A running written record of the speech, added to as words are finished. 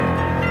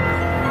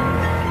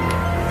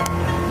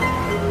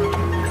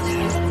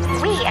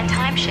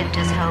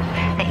Timeshifters hope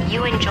that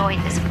you enjoyed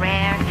this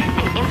rare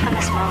and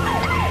infamous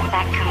moment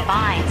that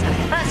combines a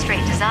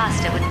first-rate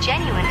disaster with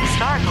genuine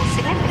historical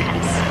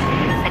significance.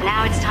 But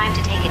now it's time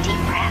to take a deep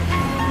breath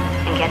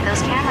and get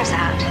those cameras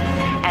out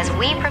as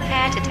we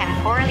prepare to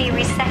temporally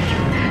reset you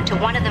to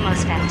one of the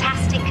most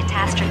fantastic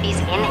catastrophes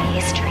in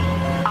history.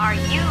 Are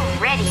you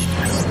ready?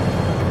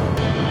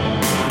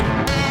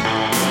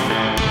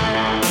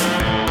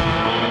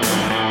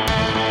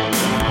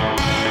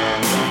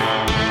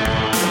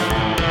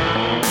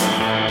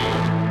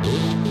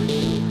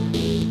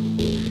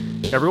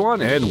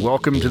 Everyone, and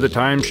welcome to the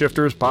Time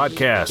Shifters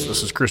podcast.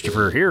 This is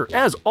Christopher here,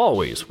 as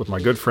always, with my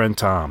good friend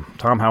Tom.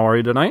 Tom, how are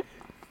you tonight?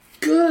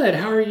 Good.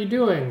 How are you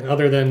doing?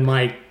 Other than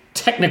my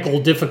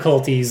technical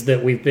difficulties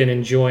that we've been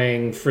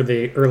enjoying for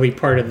the early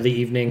part of the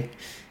evening.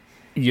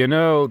 You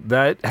know,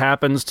 that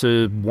happens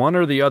to one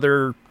or the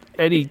other.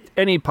 Any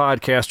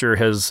podcaster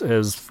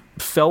has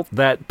felt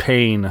that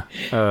pain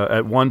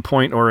at one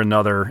point or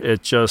another.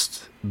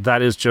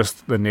 That is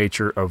just the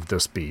nature of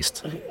this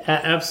beast.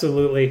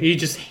 Absolutely. You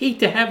just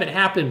hate to have it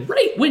happen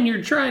right when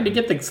you're trying to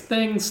get the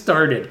thing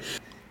started.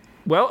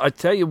 Well, I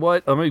tell you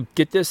what, let me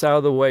get this out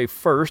of the way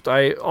first.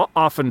 I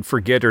often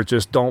forget or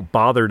just don't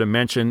bother to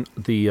mention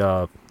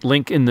the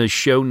link in the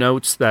show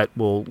notes that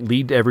will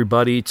lead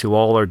everybody to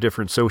all our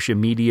different social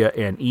media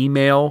and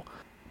email.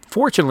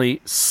 Fortunately,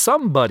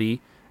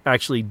 somebody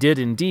actually did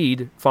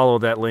indeed follow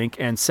that link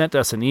and sent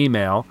us an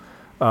email.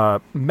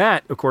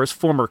 Matt, of course,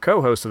 former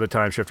co-host of the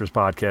Time Shifters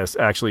podcast,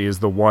 actually is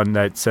the one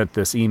that sent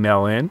this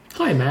email in.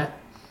 Hi, Matt.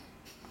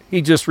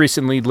 He just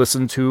recently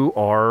listened to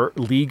our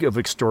League of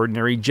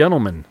Extraordinary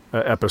Gentlemen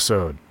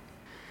episode.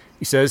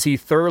 He says he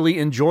thoroughly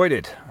enjoyed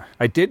it.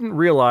 I didn't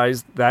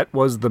realize that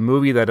was the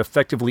movie that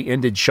effectively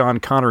ended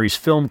Sean Connery's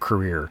film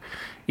career.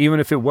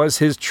 Even if it was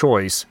his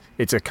choice,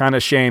 it's a kind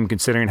of shame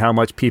considering how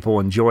much people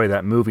enjoy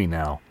that movie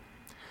now.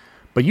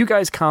 But you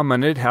guys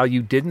commented how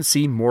you didn't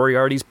see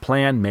Moriarty's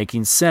plan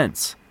making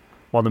sense.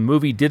 While the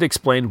movie did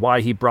explain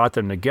why he brought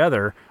them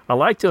together, I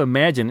like to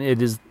imagine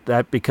it is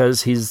that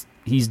because he's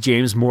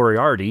James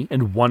Moriarty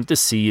and wanted to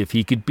see if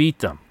he could beat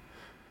them.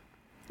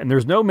 And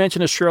there's no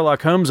mention of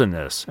Sherlock Holmes in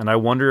this, and I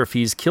wonder if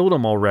he's killed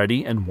him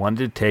already and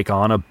wanted to take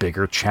on a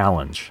bigger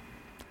challenge.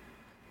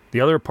 The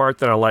other part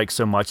that I like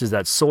so much is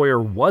that Sawyer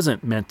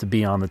wasn't meant to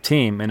be on the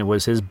team, and it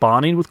was his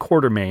bonding with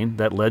Quatermain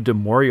that led to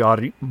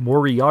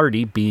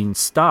Moriarty being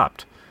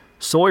stopped.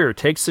 Sawyer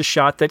takes the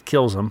shot that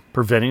kills him,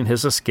 preventing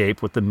his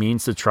escape with the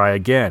means to try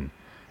again.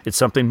 It's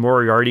something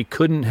Moriarty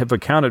couldn't have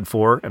accounted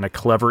for, and a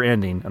clever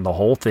ending, and the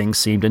whole thing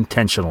seemed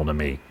intentional to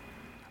me.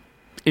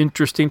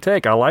 Interesting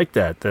take. I like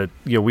that. That,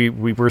 you know,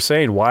 we were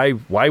saying, why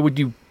would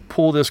you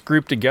pull this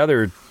group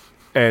together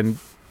and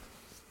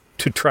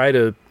to try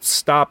to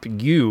stop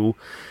you?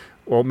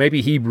 Well,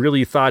 maybe he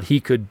really thought he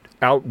could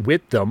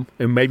outwit them,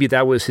 and maybe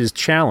that was his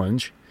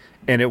challenge,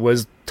 and it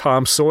was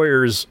Tom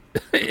Sawyer's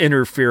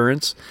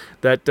interference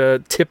that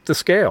tipped the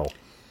scale.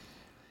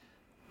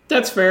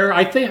 That's fair.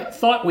 I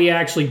thought we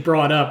actually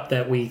brought up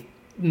that we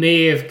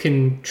may have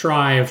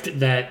contrived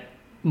that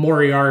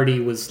Moriarty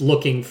was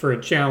looking for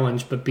a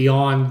challenge, but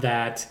beyond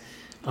that,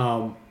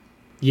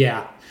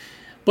 yeah.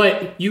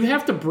 But you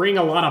have to bring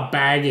a lot of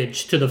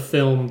baggage to the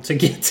film to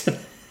get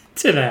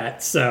to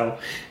that, so...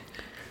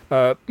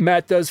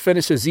 Matt does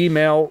finish his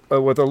email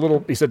with a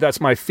little, he said,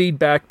 that's my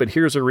feedback, but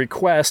here's a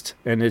request,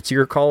 and it's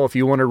your call if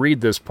you want to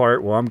read this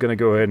part. Well, I'm going to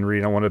go ahead and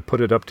read. I want to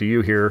put it up to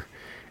you here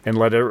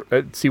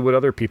and see what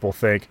other people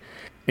think.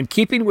 In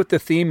keeping with the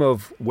theme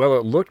of, well,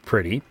 it looked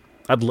pretty,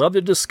 I'd love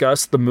to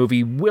discuss the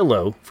movie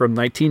Willow from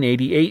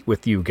 1988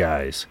 with you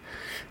guys.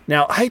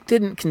 Now, I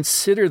didn't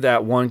consider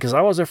that one because I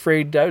was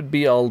afraid that would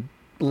be a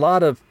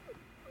lot of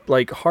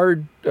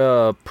hard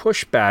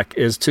pushback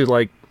as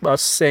to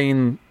us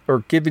saying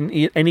or giving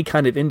any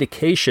kind of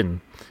indication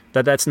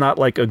that that's not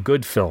a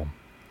good film.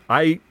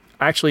 I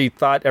actually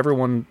thought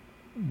everyone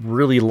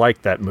really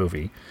liked that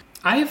movie.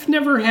 I've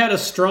never had a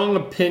strong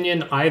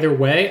opinion either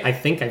way. I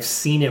think I've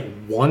seen it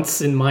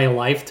once in my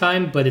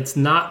lifetime, but it's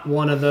not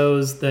one of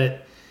those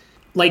that...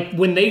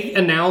 when they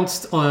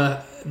announced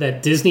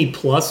that Disney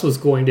Plus was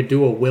going to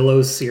do a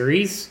Willow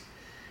series,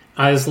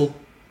 I was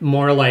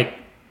more like,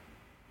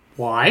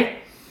 why?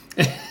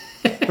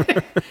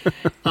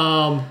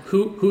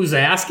 Who's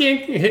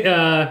asking?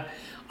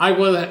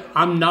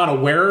 I'm not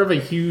aware of a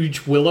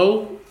huge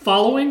Willow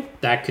following.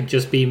 That could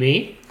just be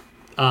me.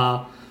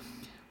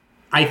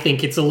 I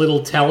think it's a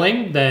little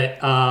telling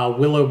that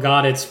Willow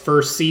got its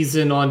first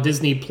season on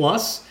Disney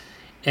Plus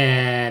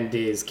and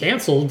is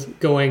canceled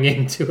going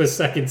into a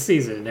second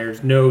season.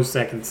 There's no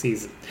second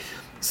season.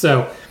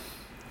 So,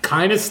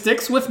 kind of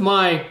sticks with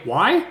my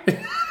why.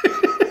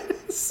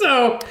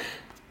 So,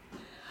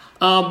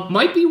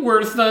 might be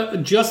worth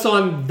just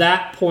on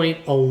that point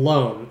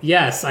alone.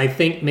 Yes, I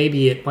think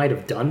maybe it might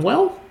have done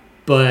well,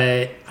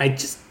 but I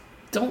just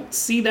don't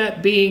see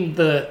that being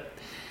that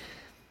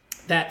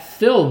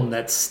film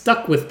that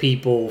stuck with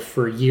people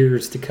for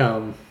years to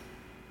come.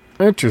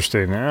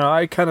 Interesting.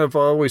 I kind of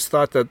always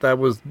thought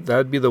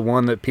that'd be the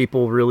one that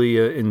people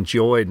really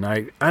enjoyed,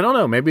 and I don't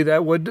know. Maybe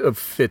that would have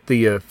fit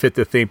the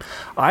theme.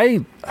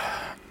 I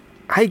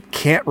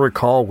can't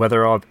recall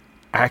whether I've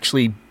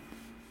actually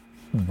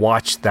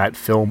watched that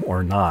film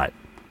or not.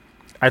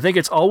 I think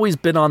it's always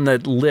been on the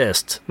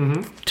list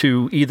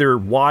to either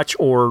watch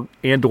or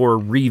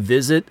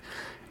revisit,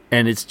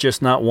 and it's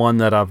just not one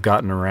that I've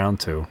gotten around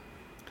to.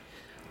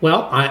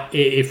 Well,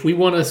 if we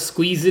want to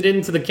squeeze it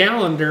into the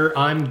calendar,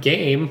 I'm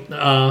game.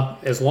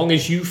 As long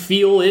as you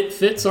feel it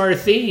fits our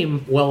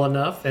theme well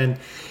enough, and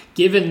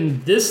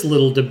given this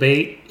little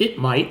debate, it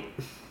might.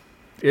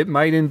 It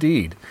might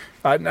indeed.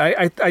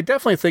 I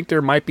definitely think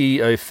there might be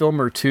a film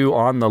or two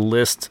on the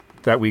list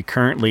that we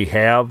currently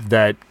have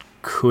that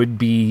could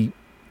be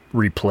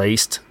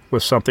replaced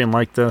with something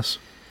like this.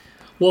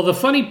 Well, the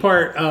funny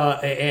part,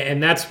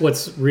 and that's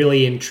what's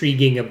really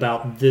intriguing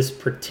about this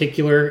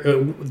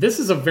particular, this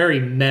is a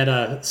very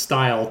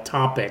meta-style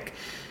topic,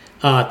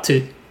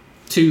 to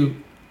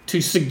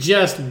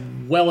suggest,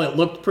 well, it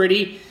looked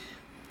pretty,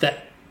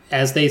 that,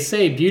 as they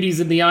say, beauty's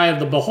in the eye of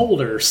the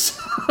beholder.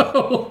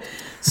 So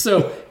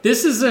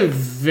this is a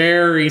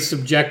very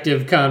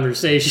subjective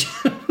conversation,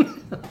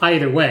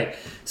 either way.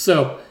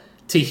 So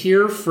to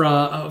hear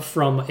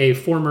from a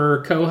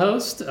former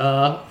co-host,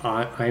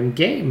 I'm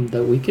game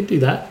that we could do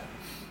that.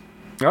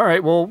 All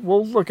right, well,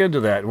 we'll look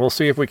into that. We'll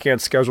see if we can't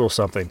schedule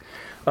something.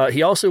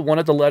 He also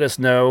wanted to let us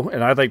know,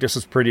 and I think this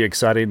is pretty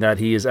exciting, that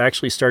he is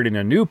actually starting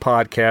a new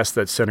podcast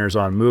that centers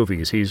on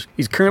movies. He's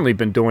currently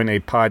been doing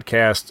a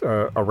podcast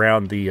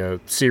around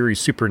the series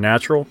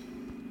Supernatural,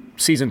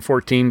 season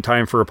 14,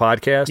 Time for a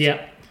Podcast.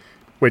 Yeah.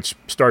 Which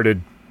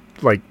started,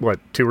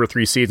 2 or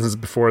 3 seasons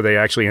before they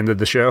actually ended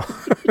the show.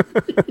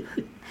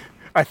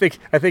 I think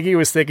he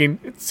was thinking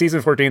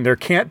season 14 there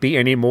can't be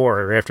any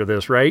more after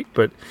this, right?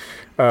 But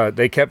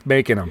they kept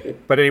making them.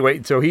 But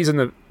anyway, so he's in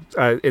the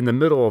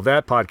middle of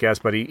that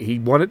podcast, but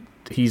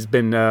he's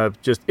been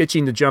just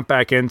itching to jump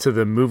back into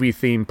the movie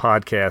theme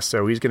podcast.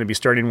 So he's going to be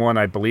starting one.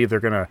 I believe they're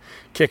going to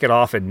kick it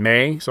off in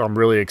May. So I'm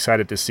really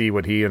excited to see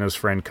what he and his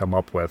friend come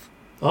up with.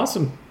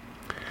 Awesome.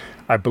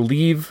 I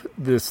believe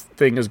this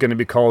thing is going to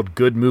be called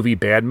Good Movie,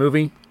 Bad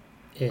Movie.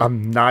 Yeah.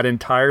 I'm not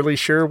entirely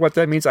sure what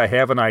that means. I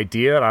have an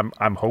idea, and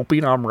I'm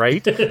hoping I'm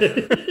right.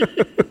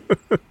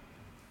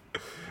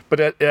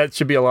 But that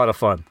should be a lot of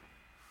fun.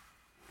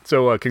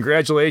 So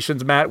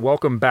congratulations, Matt.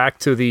 Welcome back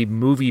to the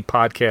movie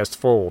podcast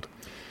fold.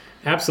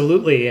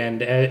 Absolutely,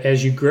 and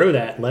as you grow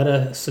that, let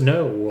us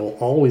know. We'll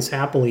always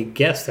happily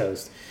guest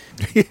host.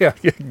 Yeah,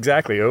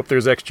 exactly. I hope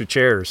there's extra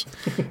chairs.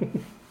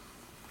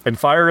 And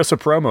fire us a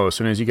promo as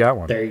soon as you got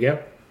one. There you go.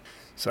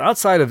 So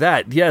outside of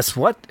that, yes,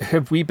 what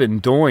have we been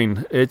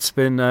doing? It's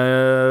been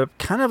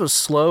kind of a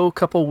slow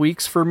couple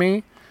weeks for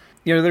me.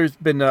 There's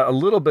been a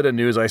little bit of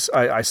news.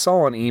 I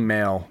saw an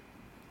email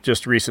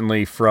just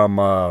recently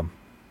from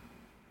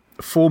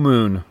Full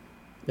Moon.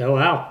 Oh,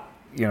 wow.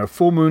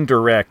 Full Moon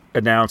Direct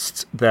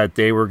announced that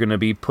they were going to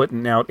be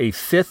putting out a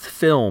 5th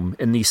film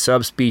in the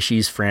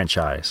Subspecies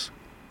franchise.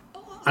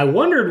 I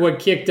wondered what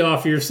kicked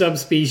off your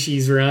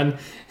Subspecies run.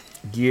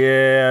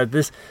 Yeah,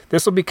 this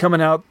will be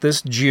coming out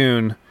this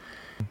June.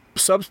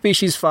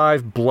 Subspecies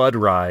 5 Blood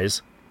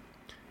Rise.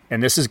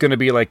 And this is going to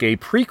be like a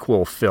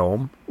prequel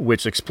film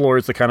which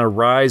explores the kind of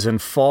rise and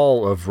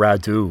fall of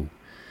Radu.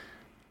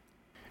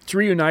 It's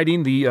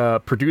reuniting the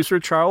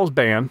producer Charles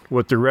Band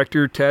with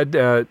director Ted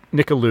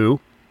Nicolou.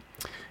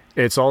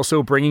 It's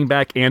also bringing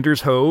back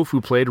Anders Hove,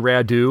 who played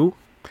Radu,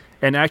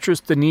 and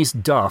actress Denise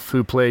Duff,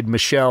 who played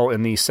Michelle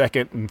in the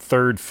 2nd and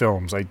 3rd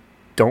films. I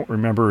don't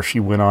remember if she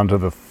went on to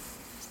the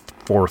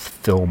 4th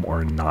film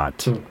or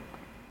not.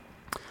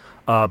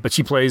 But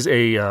she plays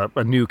a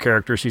new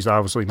character. She's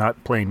obviously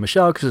not playing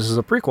Michelle because this is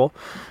a prequel.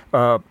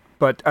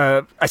 But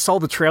I saw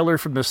the trailer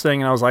from this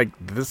thing and I was like,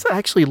 this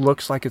actually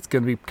looks like it's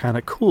going to be kind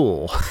of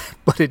cool.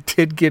 But it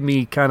did give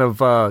me kind of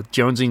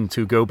jonesing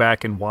to go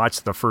back and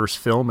watch the first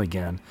film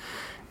again.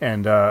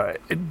 And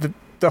the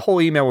whole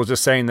email was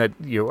just saying that,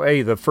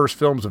 hey, the first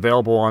film's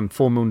available on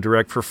Full Moon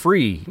Direct for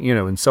free,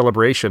 in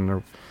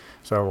celebration.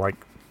 So,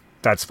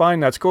 that's fine.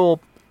 That's cool.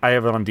 I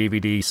have it on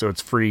DVD, so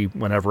it's free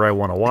whenever I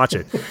want to watch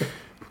it.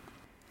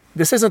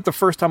 This isn't the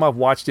first time I've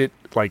watched it,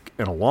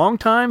 in a long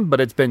time,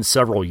 but it's been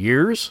several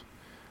years.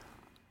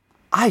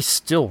 I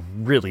still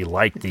really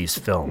like these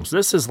films.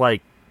 This is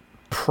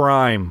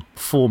prime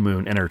Full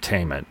Moon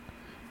entertainment.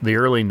 The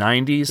early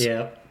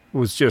 90s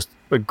was just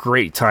a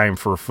great time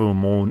for Full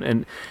Moon.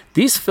 And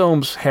these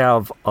films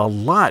have a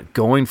lot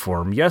going for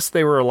them. Yes,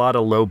 they were a lot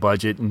of low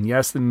budget, and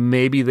yes,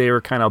 maybe they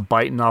were kind of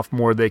biting off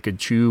more they could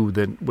chew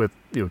than with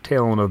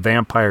telling a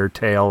vampire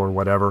tale or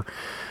whatever.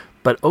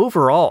 But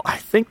overall, I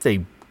think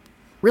they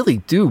really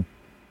do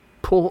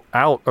pull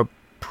out a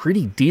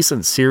pretty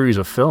decent series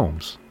of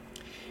films.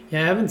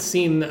 Yeah, I haven't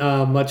seen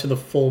much of the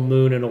Full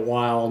Moon in a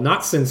while.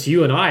 Not since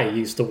you and I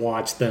used to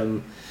watch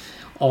them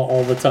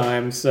all the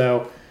time.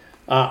 So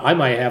I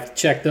might have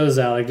to check those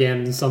out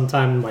again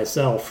sometime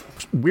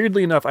myself.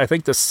 Weirdly enough, I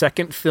think the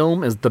second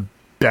film is the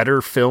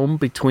better film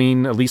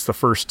between at least the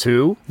first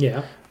two.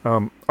 Yeah.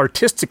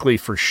 Artistically,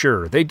 for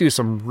sure, they do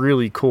some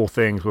really cool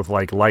things with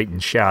like light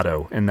and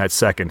shadow in that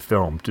second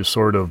film to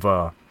sort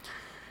of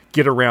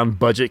get around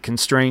budget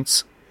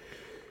constraints.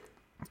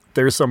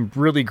 There's some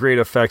really great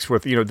effects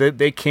with,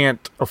 they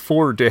can't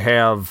afford to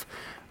have,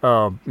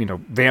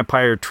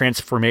 vampire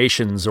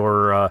transformations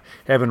or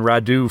having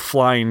Radu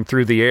flying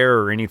through the air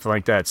or anything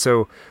like that.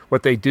 So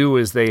what they do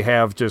is they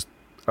have just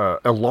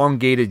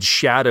elongated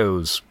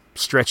shadows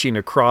stretching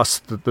across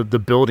the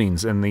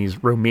buildings in these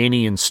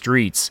Romanian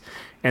streets,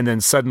 and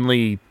then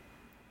suddenly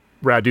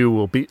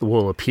Radu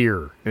will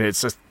appear, and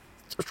it's just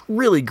a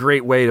really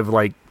great way of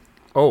like,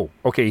 oh,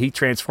 okay, he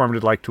transformed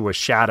it like to a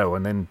shadow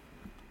and then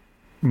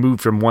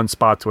moved from one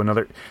spot to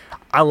another.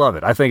 I love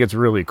it. I think it's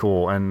really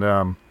cool, and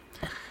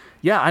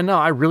I know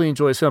I really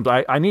enjoy his films.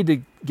 I need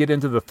to get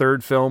into the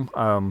third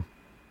film.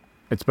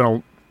 It's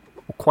been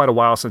quite a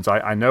while since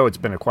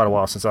quite a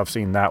while since I've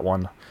seen that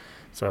one,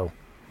 so.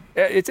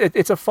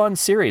 It's a fun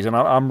series, and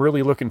I'm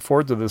really looking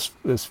forward to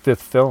this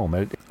fifth film.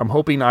 I'm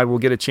hoping I will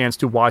get a chance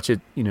to watch it,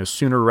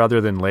 sooner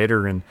rather than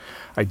later, and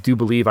I do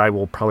believe I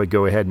will probably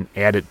go ahead and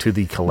add it to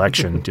the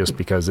collection just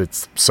because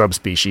it's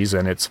subspecies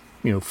and it's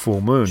full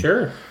moon.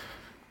 Sure.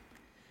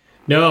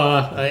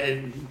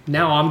 No,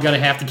 now I'm gonna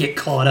have to get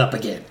caught up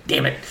again.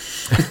 Damn it!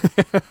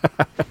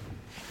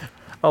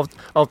 I'll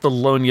have to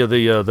loan you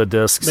the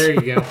discs. There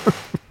you go.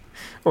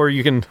 Or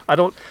you can. I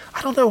don't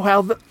know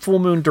how the Full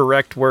Moon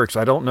Direct works.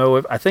 I don't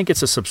know. I think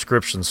it's a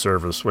subscription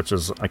service, which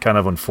is kind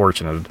of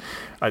unfortunate.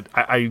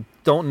 I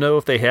don't know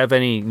if they have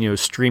any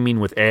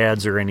streaming with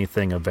ads or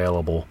anything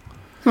available.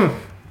 I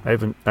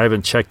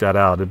haven't checked that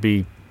out.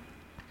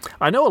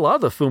 I know a lot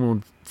of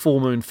the Full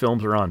Moon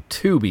films are on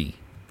Tubi,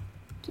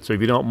 so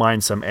if you don't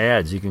mind some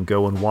ads, you can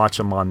go and watch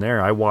them on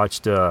there. I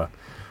watched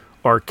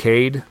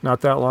Arcade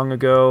not that long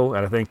ago,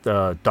 and I think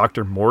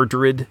Dr.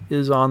 Mordred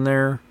is on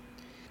there.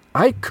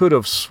 I could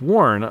have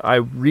sworn I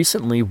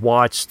recently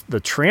watched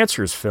the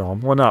Trancers film.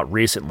 Well, not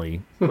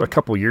recently. A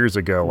couple years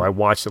ago, I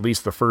watched at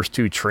least the first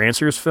two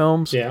Trancers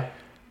films. Yeah.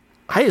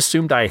 I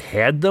assumed I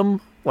had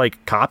them,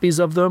 like copies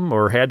of them,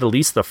 or had at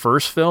least the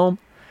first film.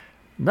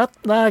 Not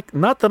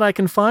that I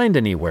can find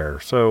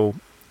anywhere. So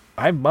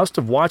I must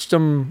have watched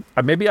them.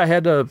 Maybe I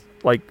had a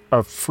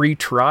free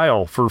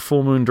trial for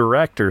Full Moon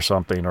Direct or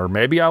something, or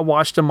maybe I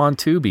watched them on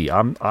Tubi.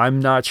 I'm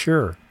not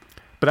sure.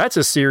 But that's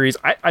a series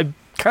I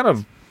kind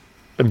of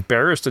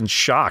embarrassed and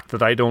shocked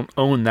that I don't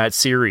own that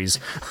series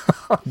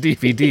on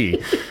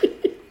DVD.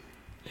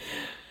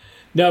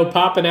 No,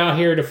 popping out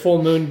here to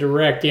Full Moon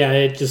Direct, yeah,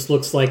 it just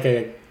looks like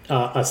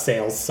a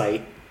sales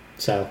site.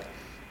 So,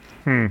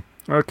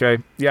 okay,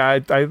 yeah,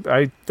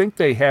 I think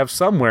they have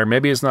somewhere.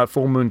 Maybe it's not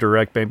Full Moon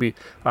Direct. Maybe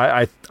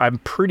I'm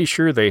pretty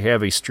sure they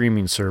have a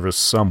streaming service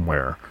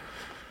somewhere,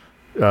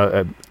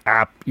 an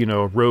app,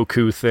 a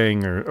Roku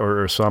thing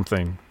or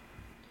something.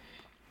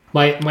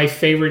 My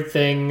favorite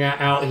thing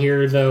out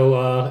here,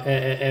 though,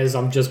 as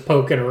I'm just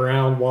poking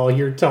around while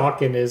you're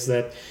talking, is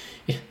that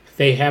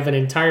they have an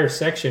entire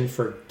section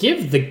for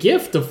Give the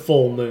Gift of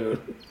Full Moon.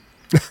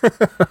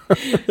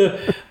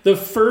 The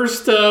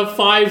first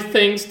 5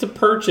 things to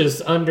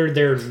purchase under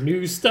their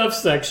new stuff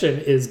section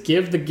is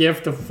Give the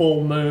Gift of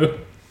Full Moon.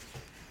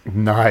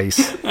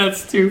 Nice.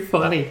 That's too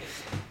funny.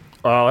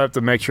 I'll have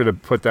to make sure to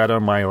put that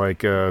on my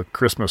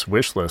Christmas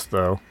wish list,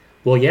 though.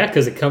 Well, yeah,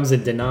 because it comes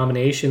in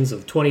denominations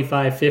of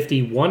 25,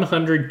 50,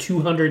 100,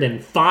 200,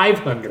 and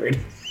 500.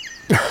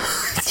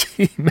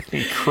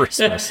 Merry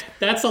Christmas.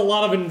 That's a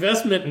lot of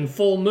investment in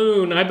Full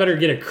Moon. I better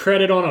get a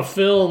credit on a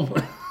film.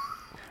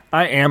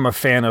 I am a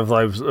fan of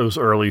those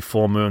early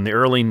Full Moon, the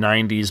early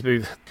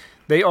 90s.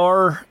 They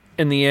are,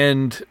 in the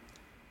end,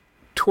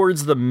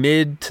 towards the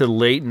mid to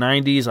late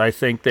 90s, I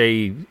think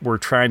they were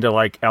trying to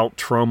out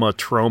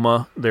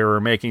Troma. They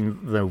were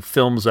making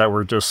films that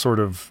were just sort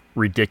of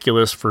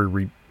ridiculous for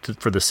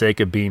the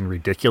sake of being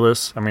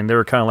ridiculous. I mean, they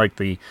were kind of like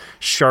the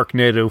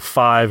Sharknado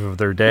 5 of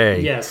their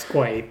day. Yes,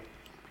 quite.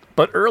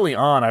 But early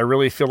on, I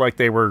really feel like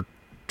they were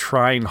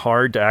trying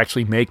hard to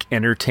actually make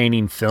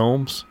entertaining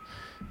films,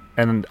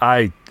 and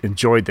I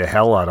enjoyed the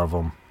hell out of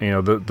them.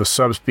 The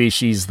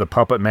Subspecies, the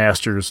Puppet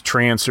Masters,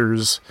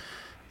 Trancers.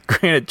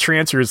 Granted,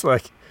 Trancers,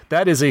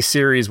 that is a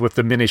series with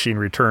diminishing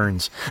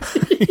returns.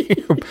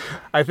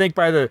 I think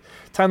by the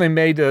time they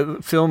made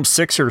film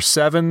 6 or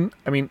 7,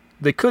 I mean,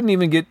 they couldn't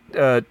even get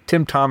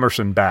Tim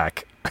Thomerson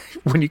back.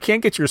 When you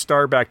can't get your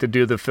star back to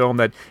do the film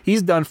that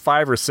he's done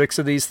 5 or 6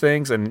 of these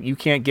things, and you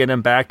can't get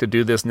him back to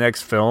do this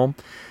next film,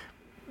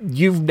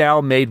 you've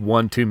now made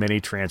one too many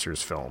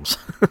Trancers films.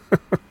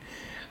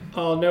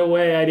 Oh, no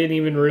way. I didn't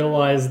even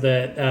realize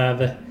that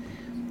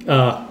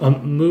a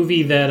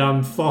movie that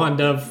I'm fond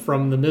of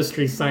from the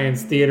Mystery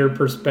Science Theater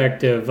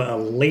perspective,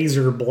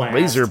 Laser Blast.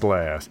 Laser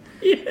Blast.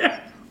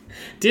 Yeah.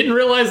 Didn't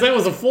realize that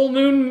was a Full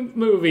Moon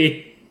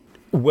movie.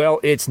 Well,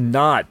 it's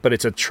not, but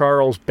it's a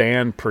Charles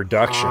Band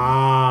production.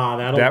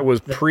 That was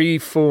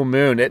pre-Full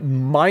Moon. It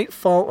might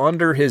fall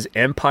under his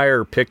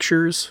Empire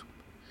Pictures,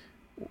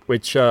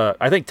 which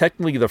I think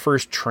technically the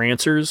first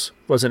Trancers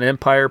was an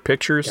Empire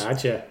Pictures.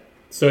 Gotcha.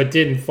 So it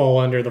didn't fall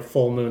under the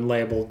Full Moon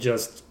label,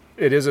 just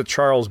it is a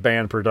Charles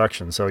Band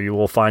production, so you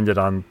will find it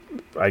on.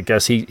 I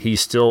guess he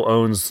still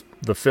owns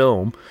the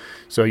film,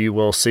 so you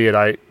will see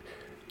it.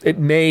 It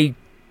may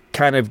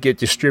kind of get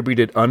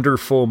distributed under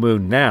Full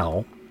Moon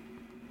now,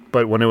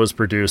 but when it was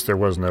produced, there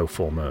was no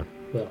Full Moon.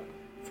 Well,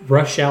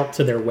 rush out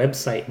to their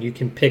website and you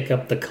can pick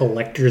up the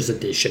collector's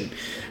edition.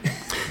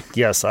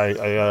 Yes,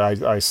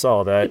 I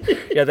saw that.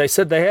 Yeah, they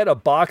said they had a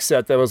box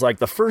set that was like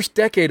the first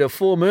decade of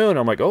Full Moon.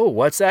 I'm like, oh,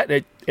 what's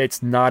that?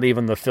 It's not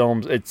even the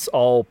films. It's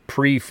all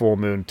pre-Full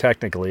Moon,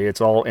 technically.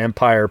 It's all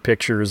Empire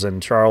Pictures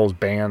and Charles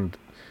Band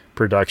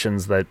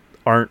productions that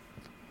aren't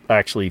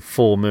actually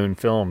Full Moon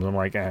films. I'm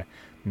like,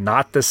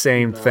 not the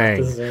same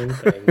thing. Not the same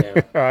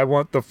thing, no. I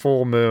want the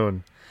Full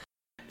Moon.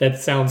 That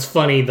sounds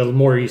funny the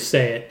more you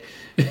say it.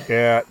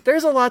 Yeah,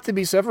 there's a lot to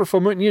be said for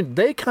Full Moon.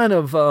 They kind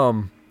of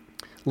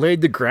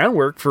laid the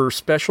groundwork for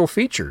special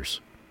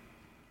features.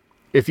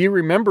 If you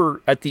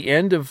remember, at the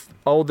end of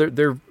all their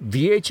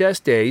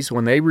VHS days,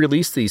 when they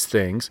released these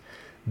things,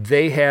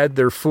 they had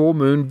their Full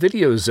Moon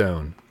video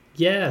zone.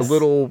 Yes. A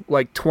little,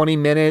 like,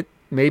 20-minute,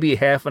 maybe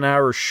half an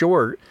hour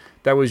short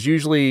that was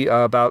usually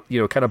about,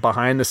 kind of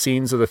behind the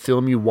scenes of the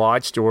film you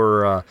watched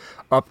or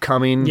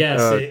upcoming.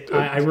 Yes,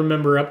 I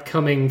remember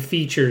upcoming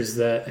features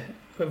that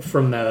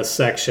from those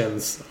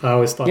sections. I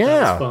always thought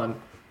that was fun.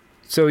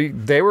 So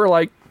they were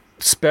like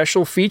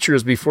special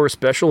features before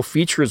special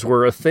features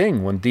were a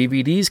thing when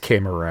DVDs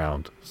came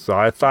around. So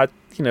I thought,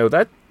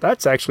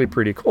 that's actually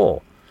pretty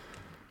cool.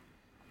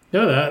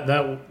 No,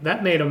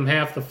 that made them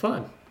half the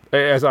fun.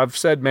 As I've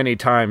said many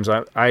times,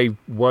 I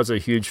was a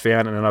huge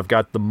fan, and I've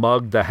got the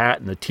mug, the hat,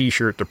 and the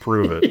T-shirt to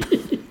prove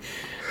it.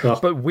 Well,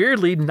 but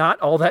weirdly, not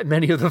all that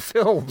many of the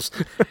films.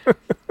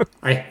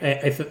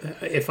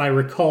 If I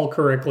recall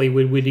correctly,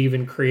 we would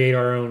even create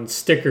our own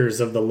stickers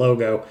of the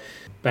logo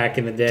back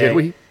in the day. Did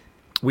we?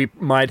 We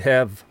might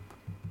have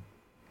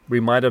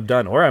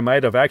done, or I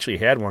might have actually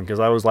had one because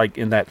I was like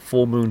in that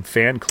Full Moon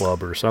fan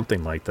club or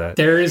something like that.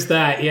 There is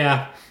that,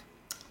 yeah.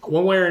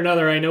 One way or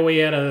another, I know we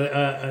had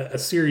a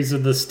series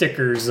of the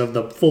stickers of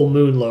the Full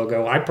Moon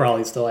logo. I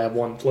probably still have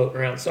one floating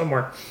around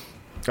somewhere.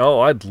 Oh,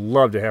 I'd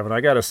love to have it. I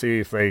got to see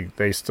if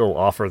they still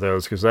offer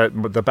those because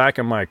the back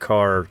of my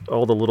car,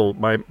 all the little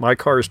my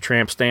car's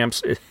tramp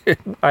stamps.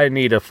 I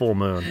need a Full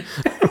Moon.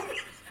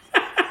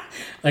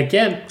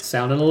 Again,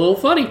 sounding a little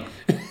funny.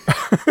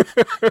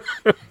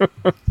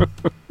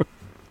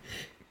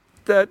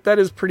 That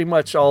is pretty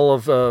much all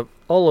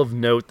of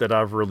note that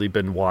I've really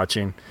been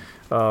watching.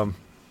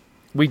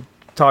 We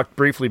talked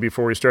briefly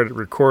before we started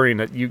recording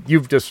that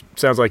you've just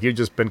sounds like you've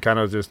just been kind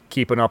of just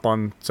keeping up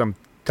on some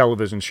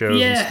television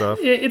shows and stuff.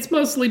 It's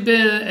mostly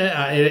been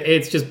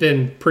it's just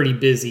been pretty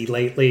busy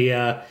lately.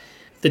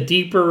 The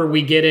deeper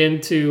we get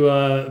into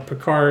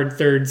Picard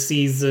third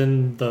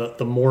season,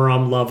 the more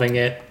I'm loving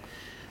it.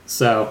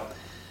 So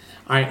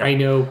I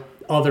know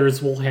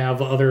others will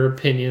have other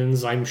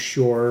opinions, I'm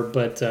sure,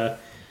 but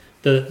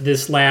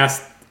this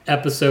last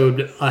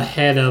episode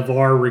ahead of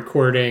our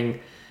recording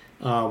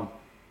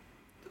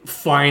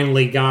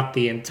finally got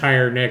the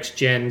entire Next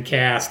Gen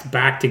cast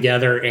back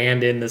together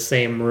and in the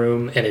same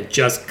room, and it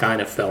just kind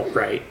of felt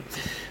right.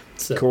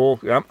 So, cool.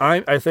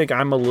 I think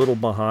I'm a little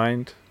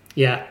behind.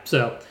 Yeah,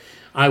 so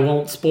I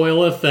won't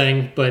spoil a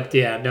thing, but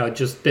yeah, no,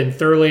 just been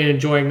thoroughly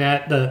enjoying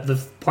that.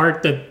 The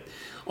part that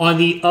on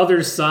the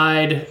other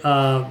side,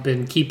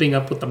 been keeping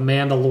up with The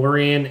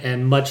Mandalorian,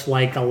 and much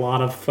like a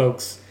lot of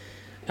folks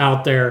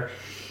out there,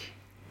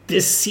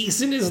 this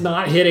season is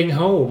not hitting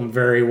home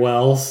very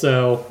well,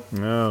 so...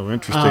 Oh,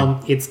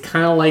 interesting. It's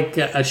kind of like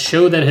a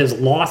show that has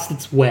lost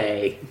its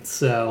way,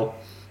 so...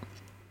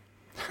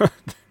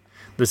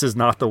 This is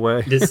not the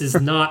way. This is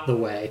not the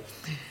way.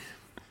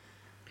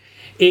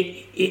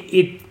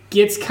 It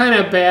gets kind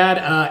of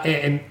bad,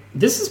 and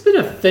this has been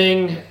a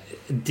thing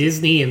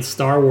Disney and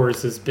Star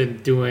Wars has been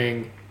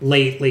doing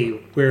lately,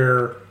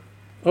 where...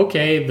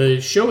 Okay,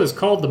 the show is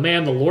called The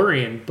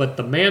Mandalorian, but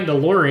The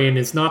Mandalorian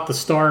is not the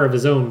star of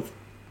his own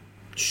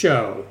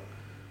show,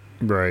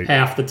 right?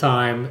 Half the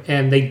time,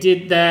 and they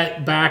did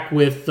that back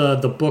with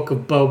the Book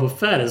of Boba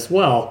Fett as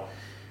well.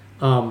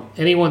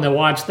 Anyone that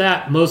watched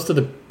that, most of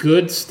the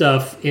good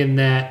stuff in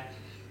that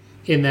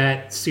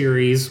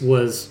series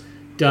was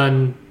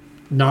done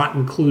not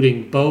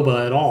including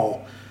Boba at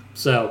all.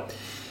 So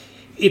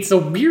it's a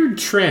weird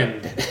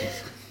trend.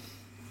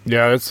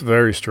 Yeah, it's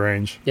very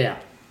strange. Yeah.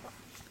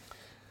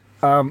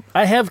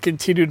 I have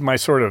continued my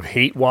sort of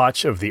hate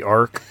watch of the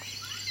Ark.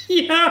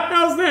 Yeah,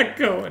 how's that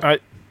going?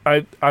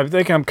 I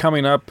think I'm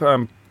coming up.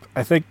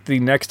 I think the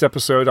next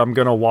episode I'm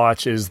going to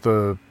watch is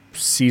the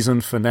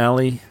season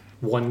finale.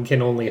 One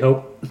can only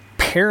hope.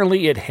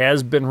 Apparently, it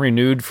has been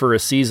renewed for a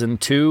season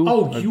 2.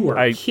 Oh, you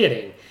are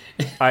kidding.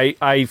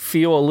 I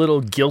feel a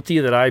little guilty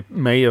that I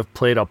may have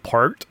played a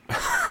part.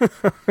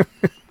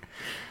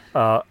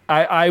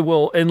 I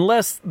will,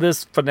 unless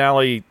this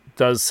finale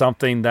does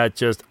something that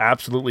just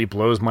absolutely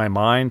blows my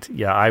mind,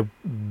 I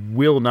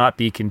will not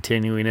be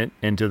continuing it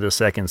into the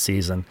second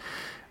season.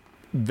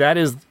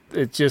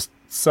 It's just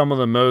some of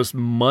the most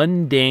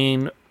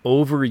mundane,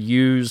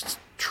 overused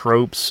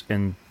tropes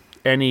in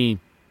any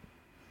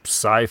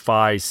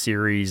sci-fi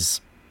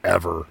series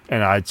ever.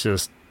 And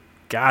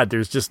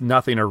there's just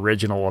nothing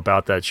original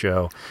about that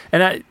show.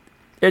 And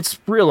it's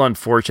real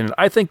unfortunate.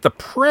 I think the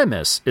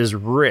premise is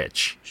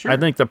rich. Sure. I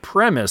think the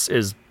premise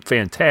is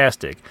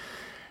fantastic.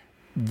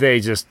 They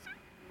just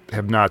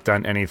have not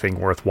done anything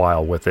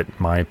worthwhile with it, in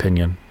my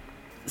opinion.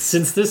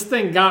 Since this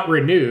thing got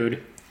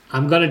renewed,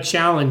 I'm going to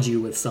challenge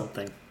you with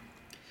something.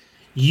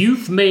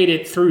 You've made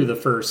it through the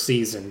first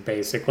season,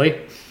 basically.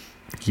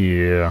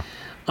 Yeah.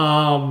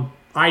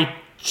 I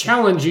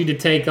challenge you to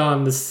take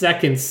on the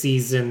second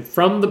season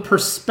from the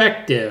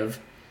perspective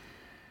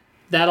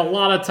that a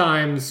lot of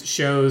times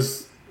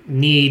shows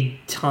need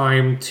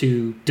time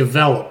to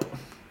develop.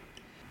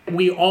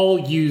 We all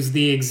use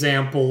the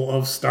example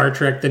of Star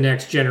Trek: The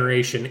Next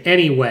Generation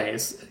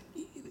anyways.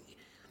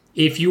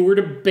 If you were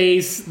to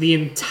base the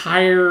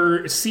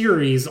entire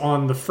series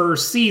on the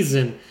first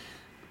season,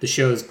 the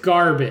show's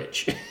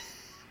garbage.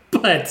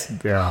 But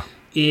Yeah.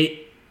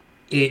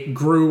 it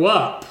grew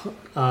up.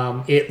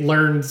 It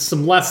learned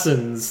some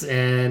lessons,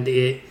 and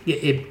it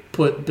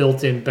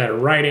built in better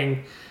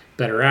writing,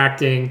 better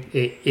acting.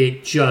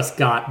 It just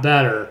got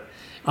better.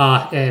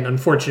 And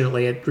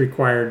unfortunately, it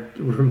required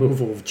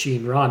removal of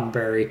Gene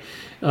Roddenberry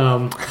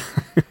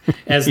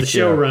as the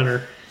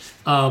showrunner.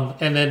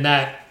 And then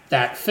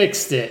that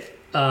fixed it.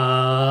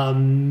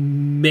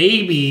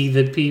 Maybe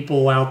the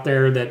people out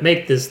there that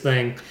make this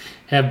thing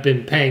have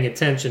been paying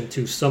attention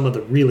to some of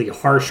the really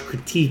harsh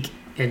critique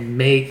and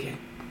may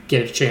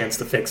get a chance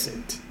to fix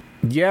it.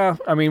 Yeah,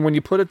 I mean, when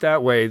you put it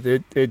that way,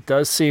 it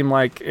does seem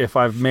like if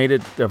I've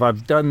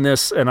done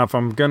this, and if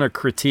I'm going to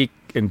critique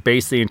and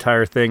base the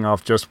entire thing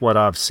off just what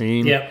I've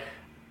seen, Yep.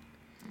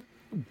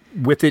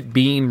 with it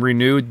being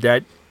renewed,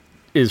 that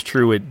is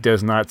true. It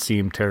does not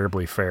seem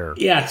terribly fair.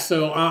 Yeah,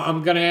 so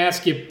I'm going to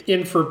ask you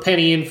in for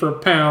penny, in for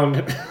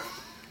pound.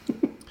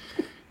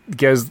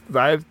 Because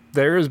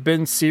there has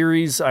been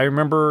series, I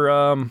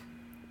remember,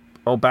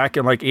 back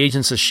in like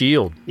Agents of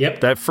S.H.I.E.L.D.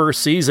 Yep. That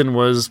first season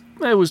was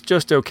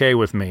just okay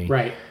with me.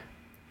 Right.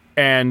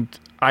 And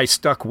I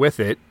stuck with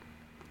it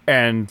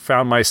and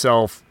found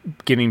myself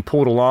getting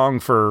pulled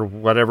along for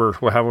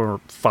however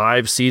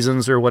 5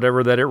 seasons or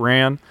whatever that it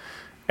ran,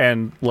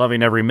 and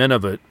loving every minute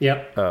of it.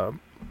 Yep.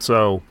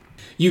 So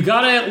You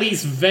got to at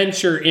least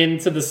venture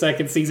into the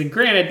second season.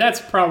 Granted, that's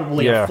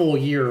probably a full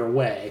year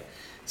away.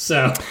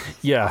 So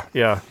yeah.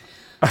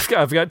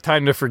 I've got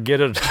time to forget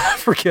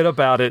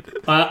about it.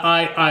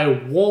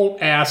 I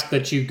won't ask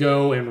that you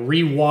go and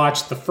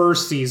rewatch the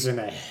first season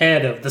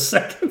ahead of the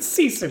second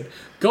season.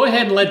 Go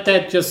ahead and let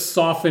that just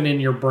soften in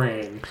your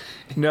brain.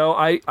 No,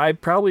 I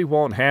probably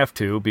won't have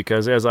to,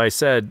 because as I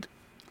said,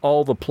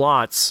 all the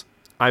plots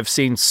I've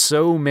seen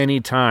so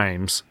many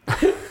times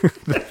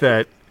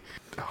that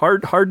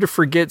hard to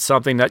forget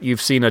something that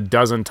you've seen a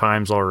dozen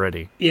times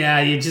already. Yeah,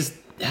 you just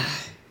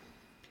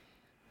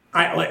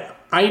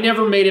I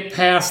never made it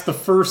past the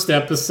first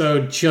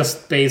episode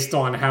just based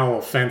on how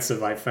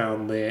offensive I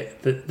found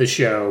the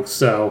show.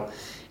 So,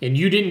 and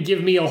you didn't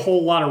give me a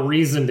whole lot of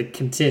reason to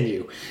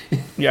continue.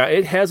 Yeah,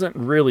 it hasn't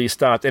really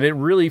stopped, and it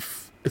really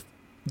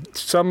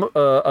some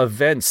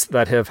events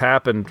that have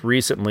happened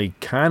recently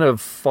kind of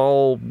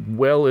fall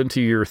well into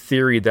your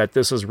theory that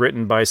this is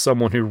written by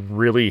someone who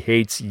really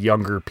hates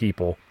younger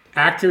people.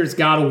 Actors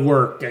gotta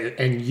work,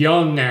 and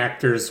young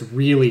actors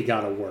really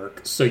gotta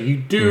work. So you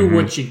do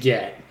what you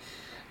get.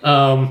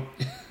 But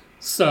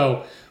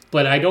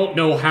I don't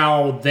know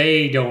how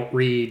they don't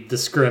read the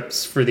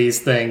scripts for these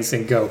things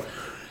and go,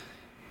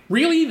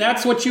 really?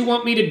 That's what you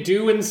want me to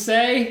do and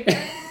say?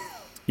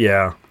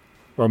 Yeah.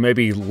 Well,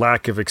 maybe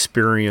lack of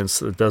experience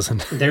that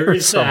doesn't. There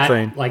is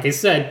something. that. Like I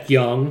said,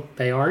 young.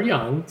 They are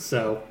young,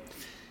 so.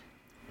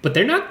 But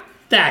they're not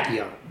that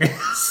young.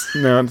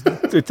 No,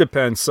 it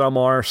depends. Some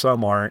are,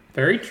 some aren't.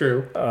 Very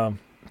true.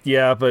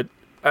 Yeah, but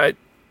I've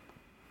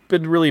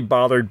been really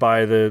bothered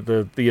by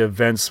the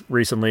events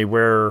recently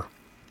where,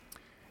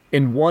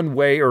 in one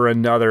way or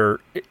another,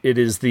 it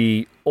is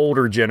the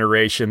older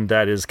generation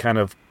that is kind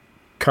of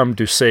come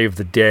to save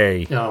the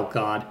day. Oh,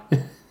 God.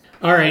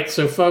 All right,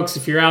 so folks,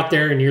 if you're out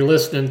there and you're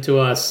listening to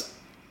us,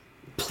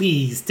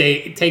 please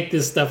take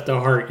this stuff to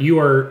heart. You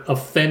are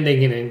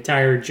offending an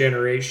entire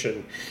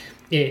generation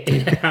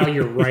in how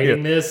you're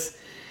writing this.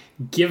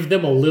 Give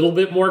them a little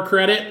bit more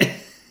credit.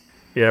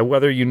 Yeah,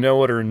 whether you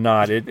know it or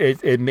not,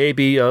 it may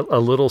be a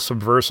little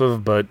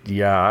subversive, but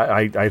yeah,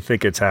 I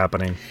think it's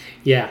happening.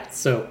 Yeah,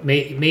 so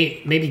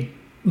maybe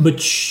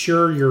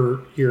mature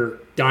your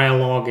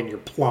dialogue and your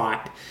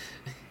plot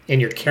and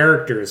your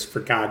characters, for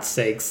God's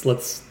sakes.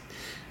 Let's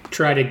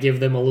try to give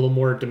them a little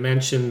more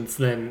dimensions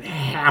than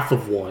half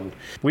of one.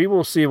 We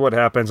will see what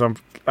happens.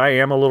 I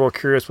am a little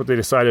curious what they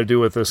decide to do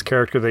with this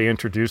character they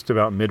introduced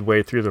about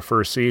midway through the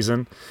first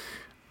season.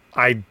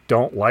 I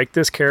don't like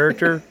this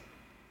character.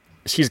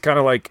 She's kind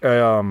of like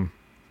a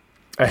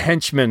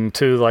henchman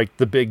to like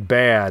the big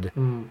bad,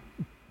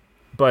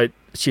 but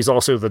she's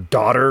also the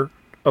daughter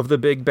of the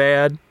big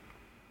bad.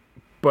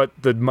 But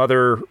the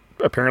mother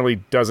apparently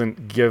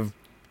doesn't give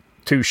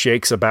two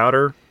shakes about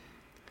her.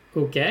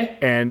 Okay.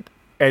 And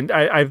And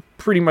I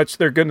pretty much,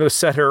 they're going to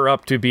set her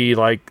up to be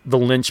like the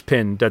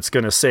linchpin that's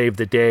going to save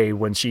the day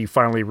when she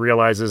finally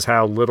realizes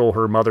how little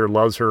her mother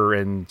loves her,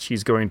 and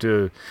she's going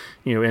to,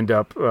 end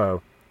up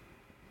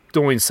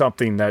doing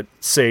something that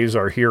saves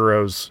our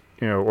heroes,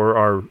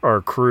 or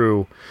our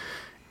crew.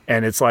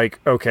 And it's like,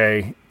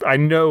 okay, I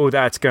know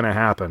that's going to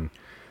happen,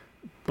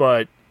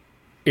 but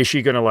is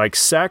she going to like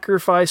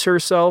sacrifice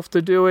herself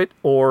to do it,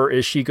 or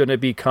is she going to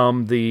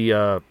become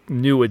the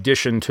new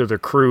addition to the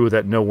crew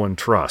that no one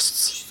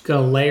trusts? She's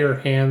going to lay her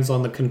hands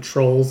on the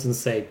controls and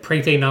say,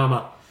 Prete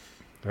Nama.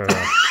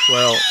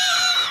 Well,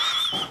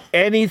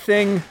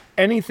 anything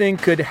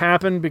could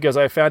happen, because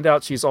I found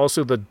out she's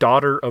also the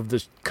daughter of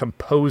the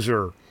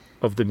composer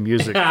of the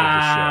music for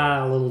the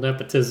show. A little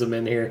nepotism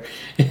in here.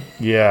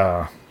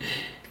 Yeah.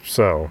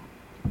 So,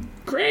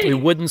 great. It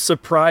wouldn't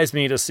surprise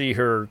me to see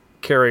her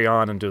carry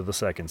on into the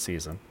second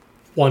season.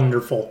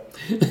 Wonderful.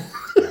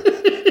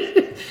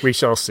 We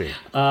shall see.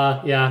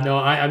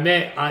 I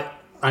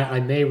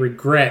may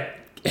regret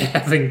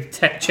having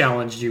tech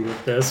challenged you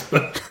with this,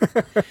 but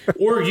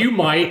or you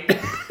might.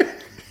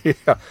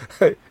 Yeah.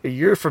 A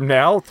year from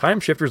now, Time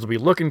Shifters will be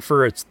looking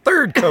for its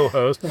third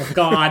co-host. Oh,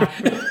 God.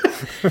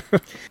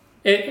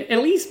 At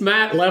least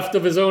Matt left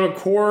of his own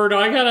accord.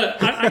 I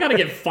gotta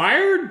get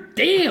fired?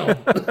 Damn.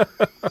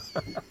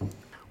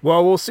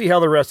 Well, we'll see how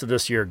the rest of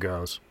this year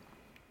goes.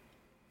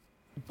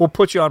 We'll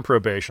put you on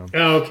probation.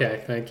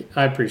 Okay, thank you.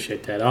 I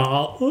appreciate that.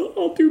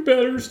 I'll do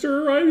better,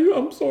 sir.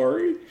 I'm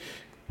sorry.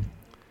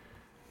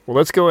 Well,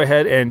 let's go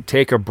ahead and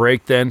take a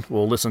break then.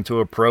 We'll listen to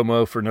a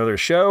promo for another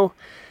show.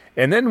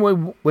 And then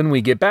when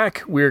we get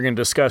back, we're going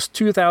to discuss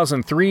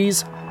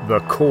 2003's The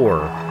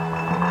Core.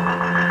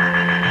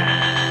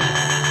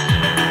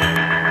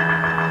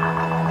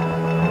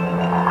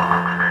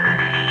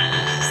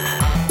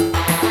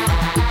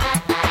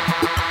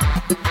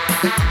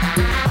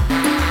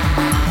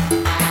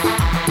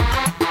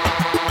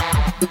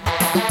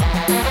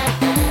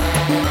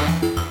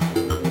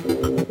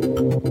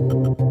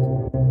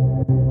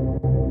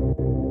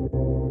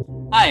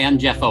 Hi, I'm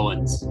Jeff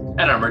Owens.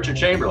 And I'm Richard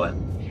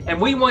Chamberlain.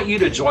 And we want you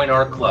to join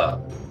our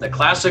club, the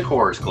Classic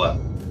Horrors Club.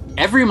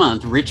 Every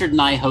month, Richard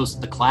and I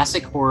host the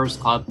Classic Horrors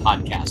Club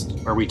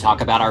podcast, where we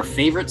talk about our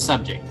favorite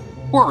subject,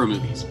 horror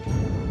movies.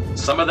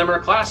 Some of them are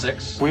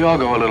classics. We all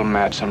go a little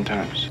mad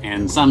sometimes.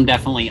 And some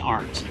definitely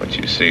aren't. What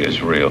you see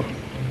is real.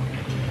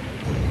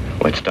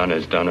 What's done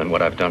is done, and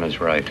what I've done is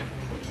right.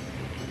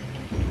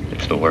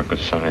 It's the work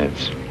of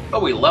science.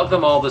 But we love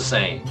them all the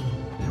same.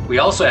 We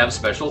also have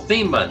special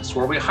theme months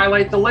where we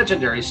highlight the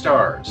legendary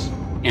stars.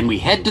 And we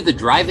head to the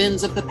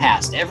drive-ins of the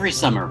past every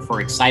summer for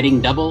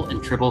exciting double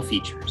and triple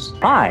features.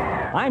 Hi,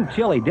 I'm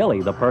Chili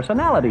Dilly, the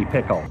personality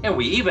pickle. And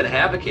we even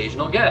have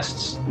occasional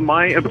guests.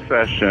 My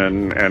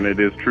obsession, and it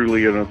is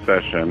truly an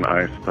obsession,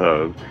 I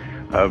suppose,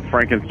 of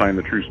Frankenstein,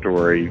 the True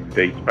Story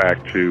dates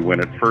back to when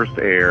it first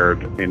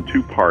aired in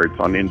 2 parts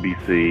on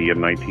NBC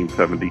in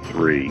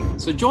 1973.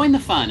 So join the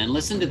fun and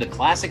listen to the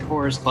Classic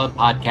Horrors Club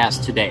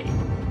podcast today.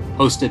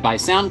 Hosted by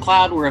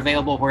SoundCloud, we're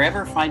available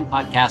wherever fine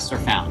podcasts are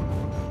found.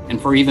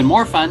 And for even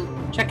more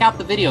fun, check out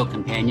the video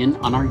companion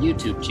on our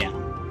YouTube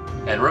channel.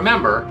 And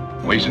remember,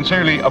 we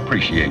sincerely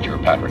appreciate your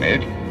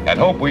patronage and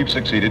hope we've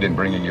succeeded in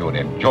bringing you an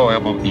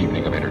enjoyable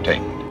evening of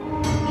entertainment.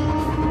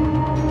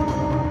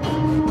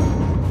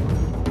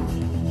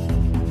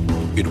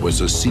 It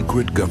was a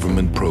secret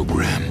government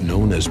program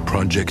known as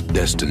Project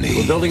Destiny.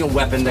 We're building a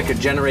weapon that could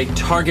generate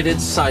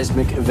targeted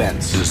seismic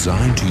events.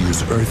 Designed to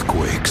use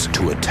earthquakes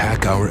to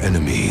attack our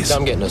enemies.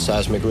 I'm getting a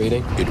seismic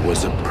reading. It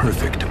was a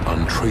perfect,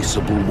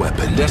 untraceable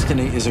weapon.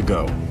 Destiny is a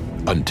go.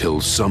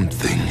 Until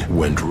something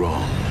went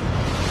wrong.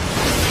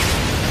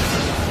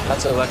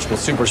 That's an electrical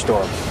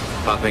superstorm.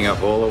 Popping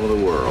up all over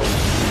the world.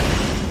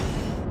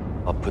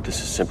 I'll put this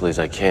as simply as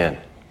I can.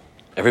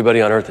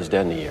 Everybody on Earth is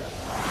dead in a year.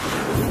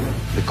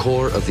 The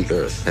core of the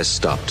Earth has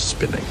stopped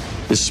spinning.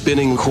 The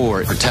spinning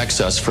core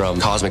protects us from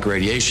cosmic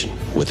radiation.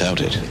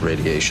 Without it,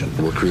 radiation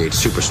will create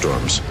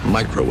superstorms.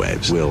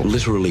 Microwaves will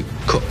literally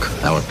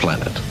cook our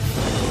planet.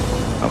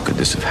 How could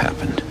this have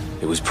happened?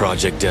 It was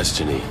Project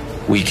Destiny.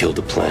 We killed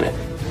the planet.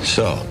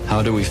 So,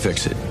 how do we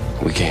fix it?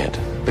 We can't.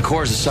 The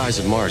core is the size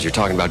of Mars. You're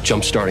talking about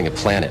jump-starting a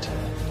planet.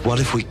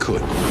 What if we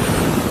could?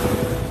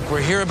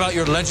 We're here about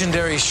your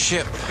legendary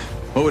ship.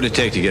 What would it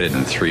take to get it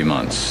in 3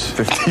 months?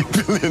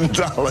 $50 billion.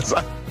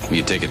 Will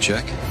you take a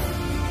check?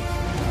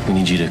 We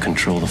need you to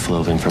control the flow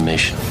of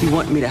information. You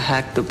want me to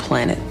hack the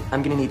planet?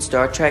 I'm gonna need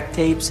Star Trek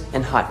tapes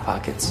and Hot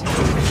Pockets.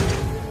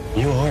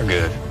 You are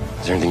good.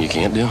 Is there anything you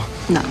can't do?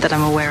 Not that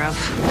I'm aware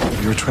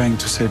of. You're trying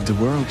to save the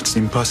world. It's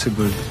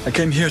impossible. I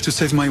came here to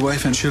save my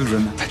wife and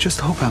children. I just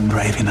hope I'm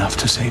brave enough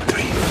to save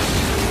 3.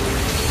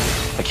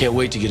 I can't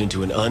wait to get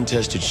into an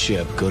untested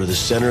ship, go to the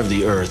center of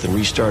the Earth, and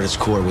restart its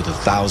core with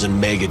 1,000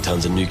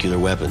 megatons of nuclear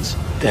weapons.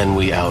 Then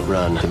we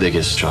outrun the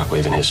biggest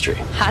shockwave in history.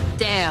 Hot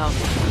damn.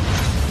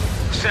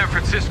 San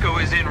Francisco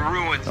is in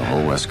ruins. The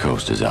whole West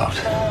Coast is out.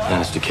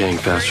 And it's decaying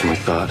faster than we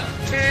thought.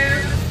 2,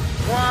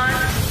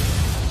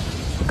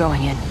 1. We're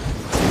going in.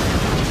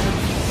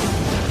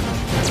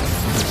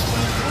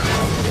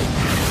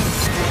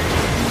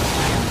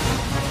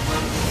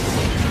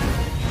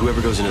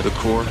 Whoever goes into the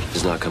core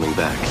is not coming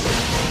back.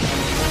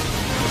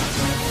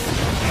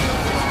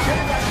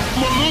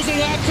 We're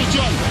losing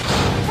oxygen!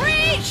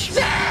 Breach!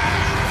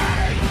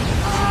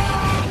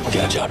 We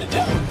got a job to do.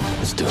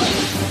 Let's do it.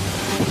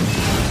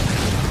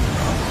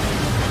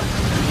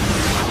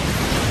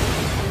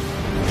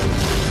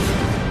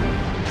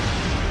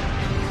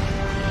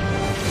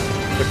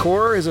 The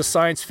Core is a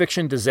science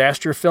fiction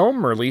disaster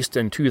film released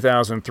in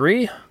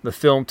 2003. The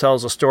film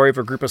tells the story of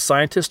a group of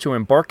scientists who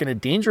embark on a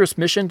dangerous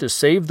mission to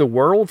save the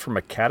world from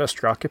a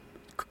catastrophic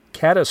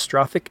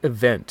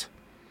event.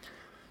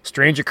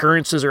 Strange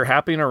occurrences are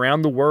happening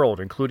around the world,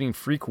 including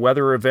freak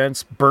weather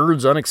events,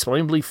 birds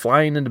unexplainably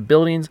flying into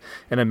buildings,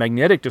 and a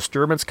magnetic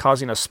disturbance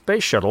causing a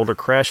space shuttle to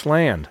crash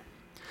land.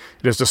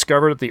 It is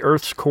discovered that the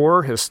Earth's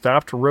core has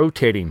stopped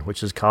rotating,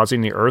 which is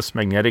causing the Earth's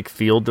magnetic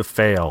field to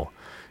fail.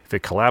 If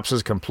it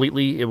collapses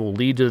completely, it will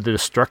lead to the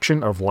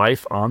destruction of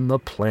life on the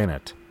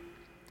planet.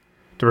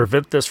 To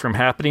prevent this from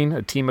happening,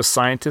 a team of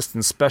scientists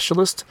and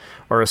specialists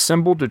are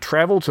assembled to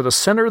travel to the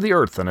center of the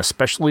Earth in a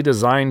specially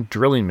designed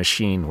drilling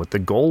machine with the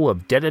goal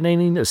of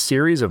detonating a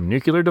series of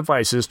nuclear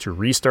devices to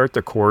restart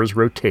the core's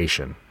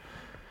rotation.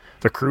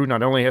 The crew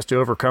not only has to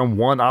overcome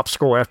one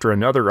obstacle after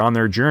another on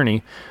their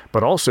journey,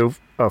 but also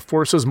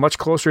forces much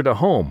closer to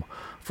home,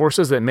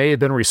 forces that may have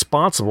been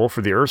responsible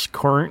for the Earth's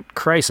current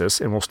crisis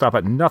and will stop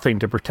at nothing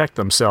to protect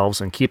themselves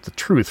and keep the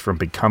truth from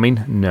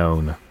becoming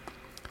known.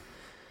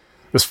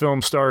 This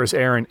film stars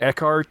Aaron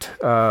Eckhart,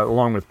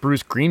 along with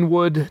Bruce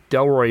Greenwood,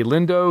 Delroy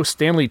Lindo,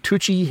 Stanley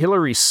Tucci,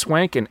 Hilary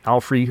Swank, and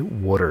Alfre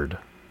Woodard.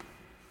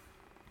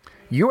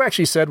 You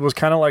actually said was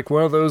kind of like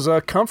one of those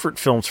comfort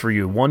films for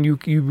you, one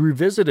you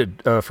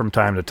revisited from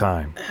time to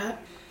time.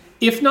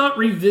 If not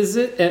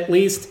revisit, at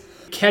least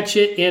catch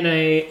it in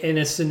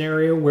a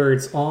scenario where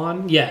it's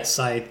on. Yes,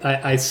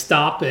 I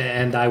stop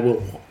and I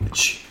will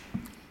watch.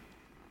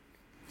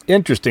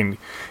 Interesting.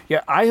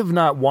 Yeah, I have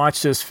not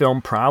watched this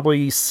film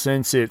probably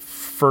since it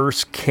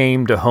first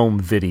came to home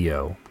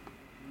video.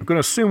 I'm going to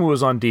assume it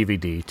was on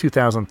DVD,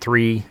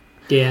 2003.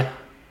 Yeah.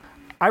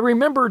 I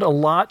remembered a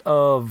lot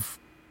of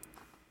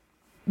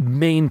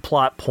main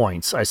plot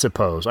points, I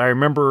suppose. I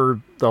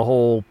remember the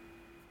whole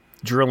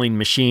drilling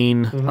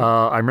machine. Mm-hmm.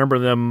 I remember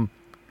them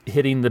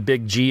hitting the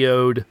big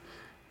geode.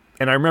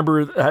 And I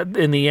remember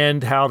in the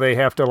end how they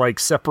have to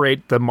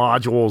separate the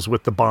modules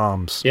with the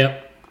bombs.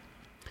 Yep.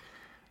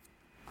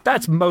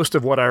 That's most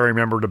of what I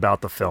remembered about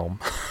the film.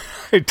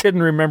 I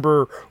didn't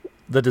remember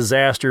the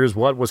disasters,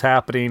 what was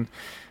happening.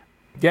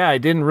 Yeah, I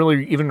didn't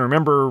really even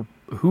remember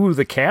who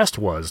the cast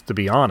was, to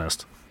be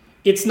honest.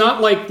 It's not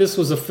like this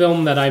was a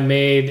film that I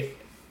made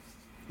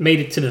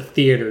it to the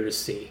theater to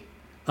see.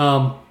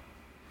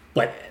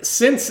 But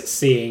since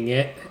seeing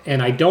it,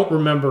 and I don't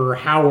remember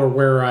how or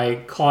where I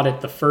caught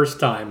it the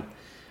first time,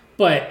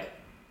 but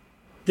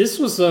this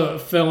was a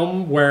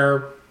film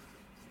where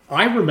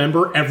I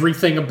remember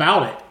everything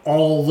about it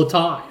all the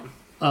time.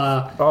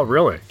 Oh,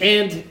 really?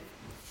 And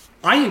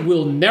I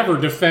will never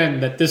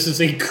defend that this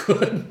is a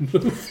good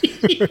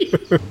movie.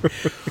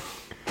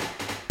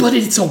 But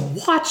it's a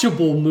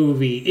watchable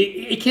movie.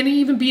 It can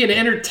even be an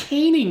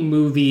entertaining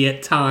movie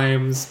at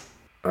times.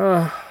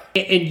 And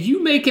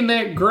you making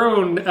that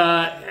groan,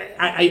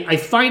 I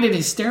find it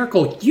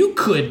hysterical. You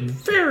could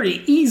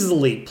very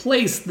easily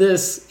place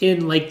this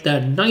in the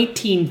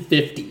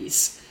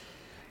 1950s.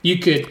 You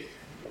could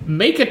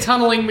make a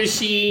tunneling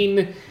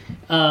machine.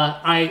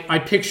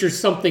 I picture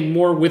something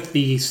more with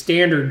the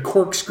standard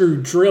corkscrew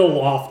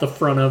drill off the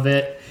front of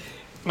it.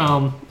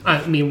 I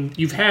mean,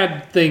 you've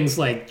had things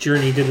like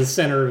Journey to the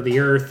Center of the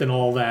Earth and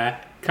all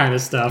that kind of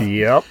stuff.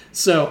 Yep.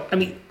 So, I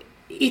mean,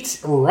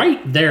 it's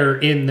right there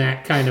in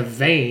that kind of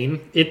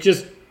vein. It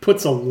just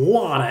puts a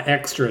lot of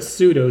extra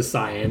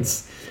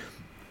pseudoscience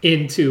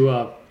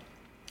into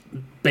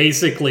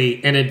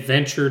basically an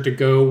adventure to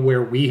go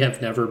where we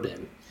have never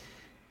been.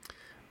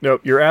 No,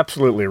 you're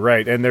absolutely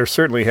right. And there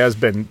certainly has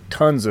been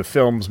tons of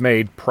films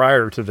made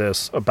prior to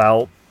this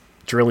about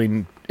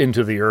drilling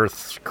into the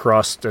Earth's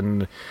crust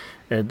and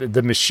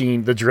the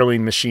machine, the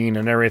drilling machine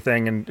and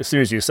everything. And as soon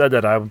as you said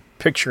that, I'm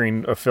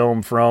picturing a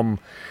film from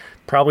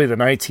probably the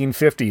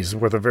 1950s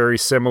with a very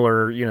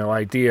similar,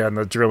 idea on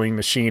the drilling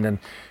machine. And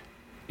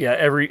yeah,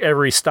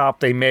 every stop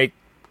they make,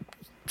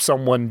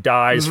 someone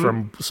dies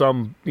from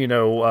some,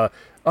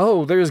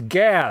 oh, there's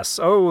gas.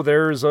 Oh,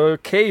 there's a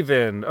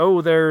cave-in.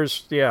 Oh,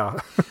 there's, yeah.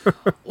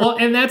 Well,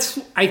 and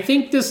I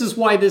think this is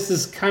why this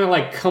is kind of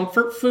like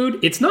comfort food.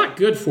 It's not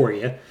good for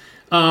you.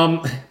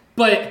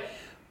 But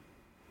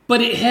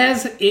it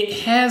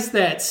has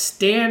that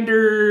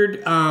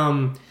standard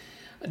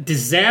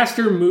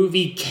disaster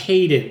movie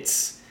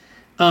cadence.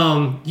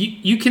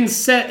 You can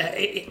set,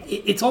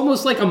 it's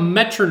almost like a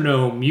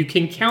metronome. You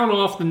can count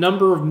off the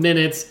number of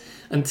minutes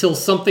until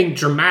something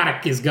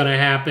dramatic is going to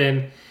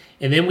happen.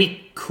 And then we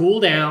cool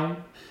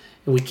down,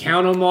 and we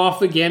count them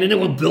off again, and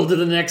then we'll build to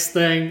the next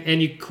thing,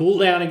 and you cool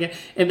down again.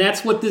 And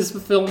that's what this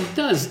film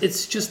does.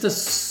 It's just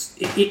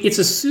it's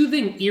a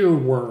soothing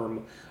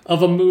earworm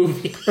of a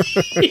movie.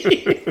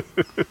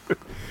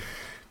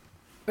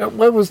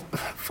 What was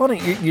funny,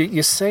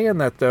 you saying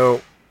that,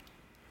 though,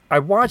 I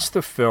watch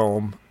the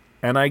film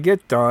and I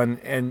get done,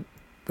 and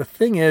the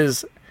thing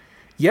is,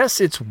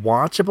 yes, it's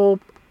watchable,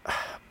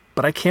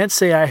 but I can't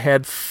say I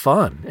had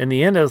fun. In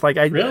the end, I was like,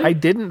 I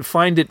didn't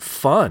find it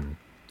fun.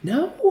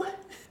 No,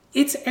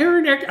 it's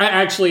Aaron Eckhart.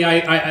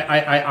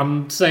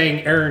 I'm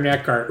saying Aaron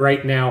Eckhart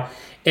right now,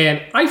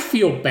 and I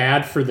feel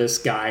bad for this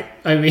guy.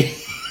 I mean,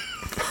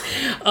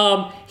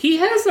 he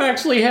has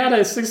actually had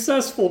a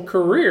successful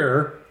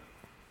career,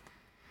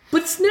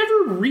 but it's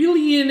never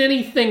really in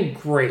anything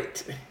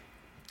great.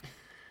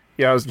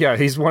 Yeah,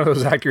 he's one of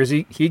those actors.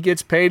 He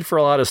gets paid for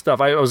a lot of stuff.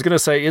 I was going to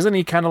say, isn't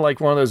he kind of like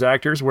one of those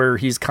actors where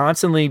he's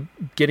constantly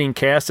getting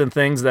cast in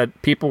things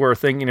that people are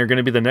thinking are going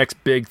to be the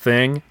next big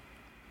thing,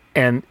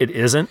 and it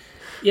isn't?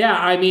 Yeah,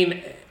 I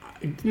mean,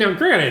 now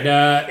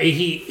granted,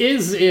 he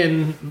is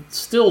in,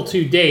 still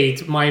to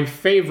date, my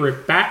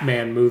favorite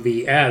Batman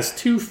movie as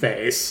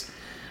Two-Face,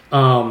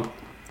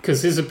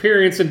 because his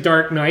appearance in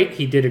Dark Knight,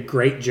 he did a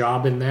great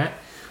job in that.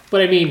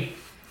 But I mean,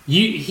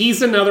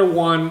 he's another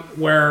one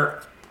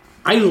where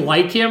I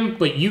like him,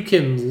 but you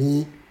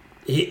can...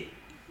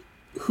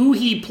 who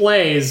he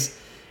plays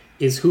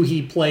is who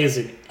he plays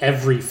in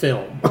every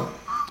film.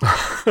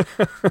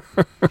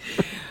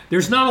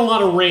 There's not a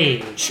lot of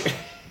range.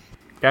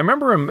 I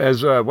remember him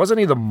as... wasn't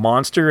he the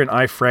monster in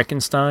I,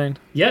 Frankenstein?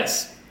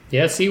 Yes.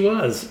 Yes, he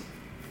was.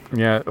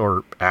 Yeah,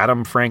 or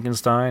Adam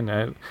Frankenstein.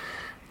 And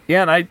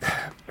I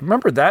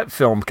remember that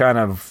film kind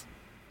of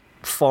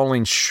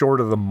falling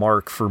short of the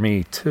mark for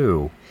me,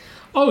 too.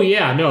 Oh,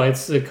 yeah. No,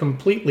 it's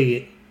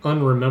completely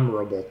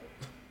unrememberable.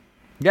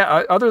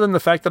 Yeah, other than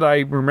the fact that I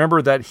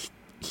remember that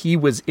he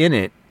was in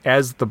it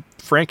as the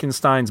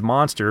Frankenstein's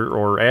monster,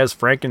 or as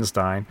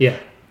Frankenstein. Yeah.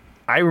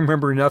 I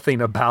remember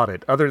nothing about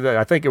it, other than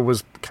I think it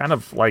was kind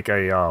of like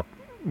a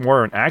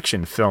more an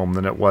action film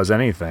than it was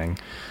anything.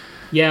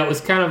 Yeah, it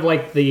was kind of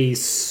like the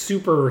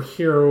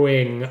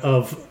superheroing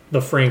of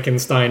the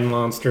Frankenstein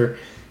monster.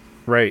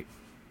 Right.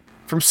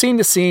 From scene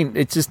to scene,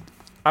 it just...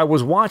 I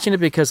was watching it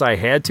because I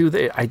had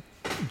to. I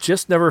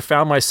just never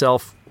found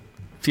myself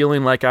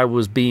feeling like I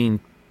was being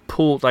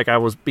pulled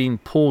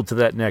to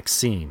that next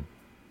scene.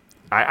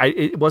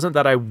 It wasn't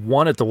that I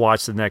wanted to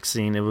watch the next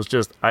scene. It was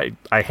just I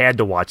had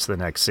to watch the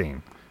next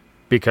scene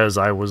because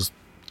I was,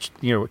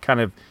 kind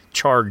of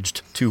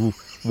charged to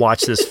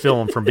watch this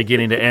film from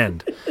beginning to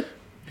end.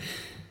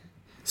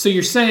 So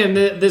you're saying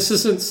that this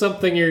isn't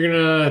something you're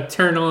gonna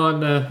turn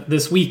on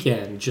this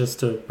weekend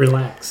just to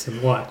relax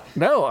and what?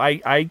 No,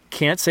 I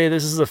can't say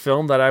this is a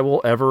film that I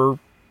will ever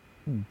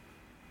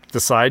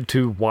decide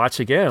to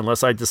watch again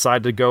unless I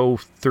decide to go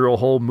through a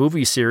whole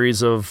movie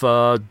series of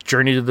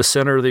Journey to the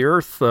Center of the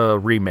Earth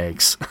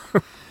remakes.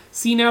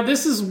 See, now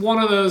this is one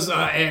of those,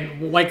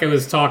 and like I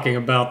was talking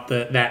about,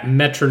 that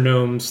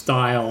metronome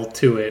style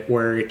to it,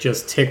 where it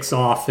just ticks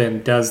off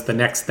and does the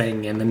next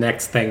thing and the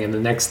next thing and the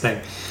next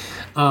thing.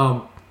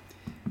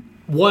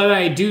 What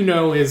I do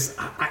know is,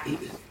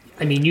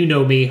 I mean, you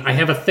know me, I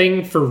have a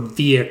thing for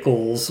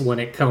vehicles when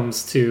it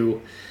comes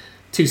to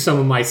some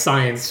of my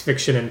science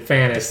fiction and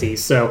fantasy.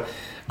 So,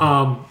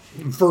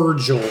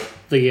 Virgil,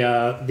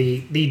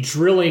 the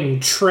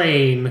drilling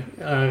train,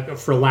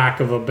 for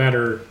lack of a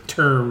better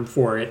term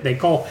for it,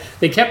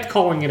 they kept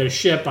calling it a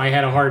ship. I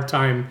had a hard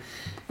time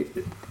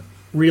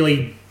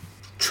really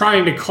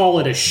trying to call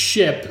it a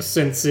ship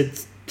since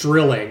it's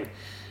drilling.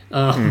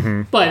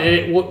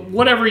 But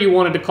whatever you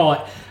wanted to call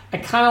it, I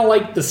kind of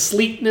like the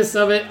sleekness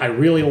of it. I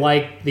really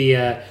like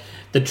the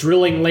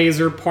drilling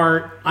laser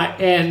part,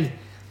 and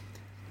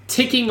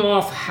ticking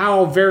off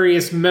how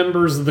various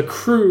members of the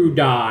crew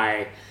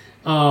die.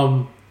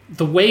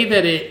 The way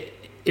that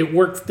it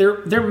works,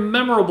 they're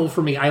memorable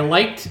for me. I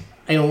liked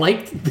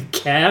the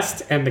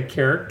cast and the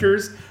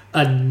characters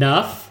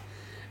enough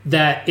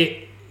that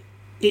it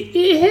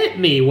hit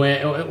me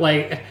when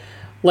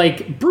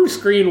like Bruce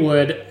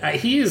Greenwood,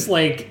 he is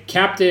like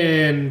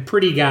Captain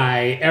Pretty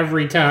Guy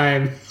every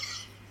time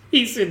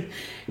he's in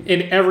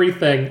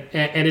everything,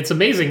 and it's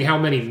amazing how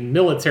many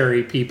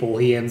military people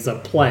he ends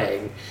up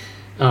playing.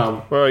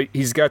 Well,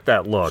 he's got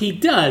that look. He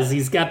does.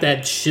 He's got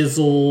that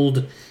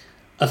chiseled,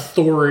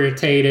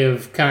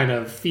 authoritative kind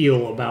of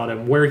feel about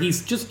him, where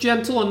he's just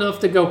gentle enough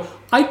to go,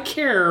 I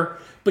care,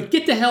 but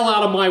get the hell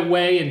out of my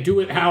way and do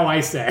it how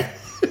I say.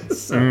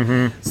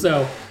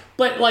 So,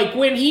 but like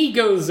when he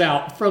goes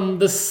out from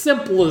the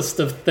simplest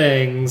of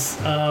things,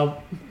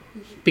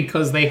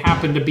 because they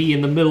happen to be in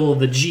the middle of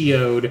the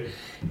geode,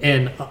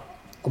 and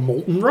a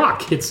molten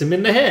rock hits him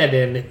in the head,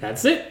 and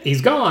that's it.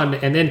 He's gone.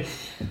 And then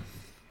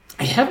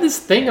I have this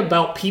thing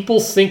about people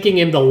sinking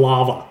into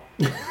lava.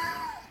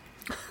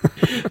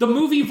 The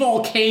movie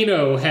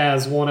Volcano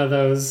has one of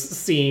those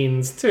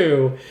scenes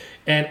too,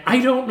 and I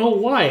don't know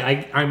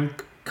why. I'm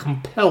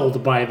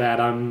compelled by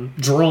that. I'm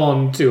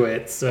drawn to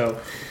it.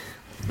 So,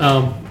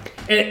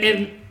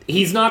 and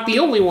he's not the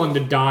only one to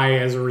die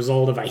as a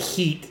result of a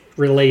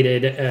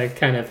heat-related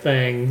kind of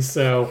thing.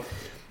 So,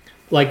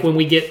 like when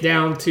we get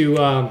down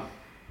to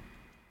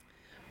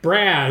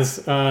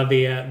Braz,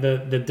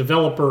 the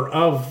developer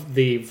of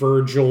the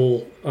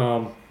Virgil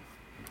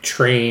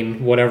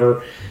train,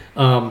 whatever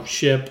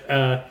ship,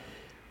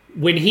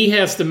 when he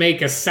has to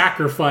make a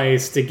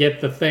sacrifice to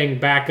get the thing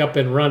back up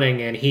and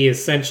running, and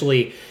he's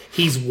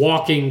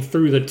walking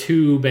through the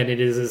tube, and it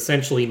is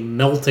essentially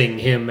melting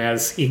him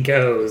as he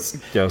goes.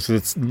 Yes,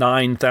 it's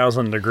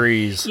 9,000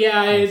 degrees.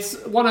 Yeah,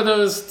 it's one of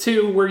those,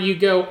 too, where you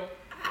go,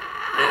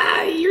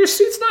 your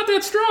suit's not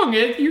that strong.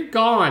 You're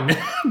gone.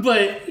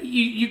 But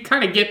you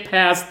kind of get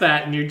past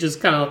that, and you just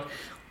kind of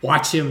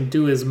watch him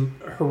do his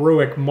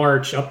heroic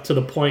march up to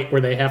the point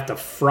where they have to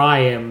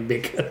fry him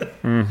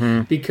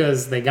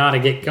because they got to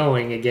get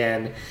going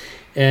again.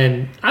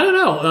 And I don't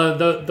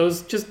know.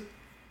 Those just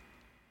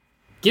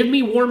give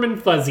me warm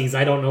and fuzzies.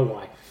 I don't know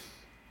why.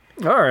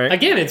 All right.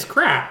 Again, it's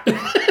crap.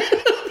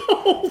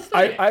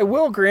 I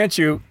will grant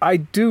you, I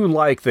do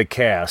like the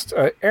cast.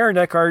 Aaron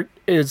Eckhart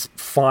is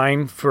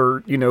fine for,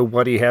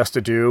 what he has to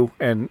do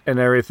and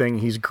everything.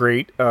 He's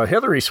great.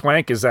 Hilary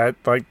Swank is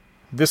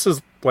this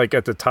is like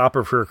at the top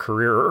of her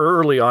career,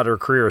 early on her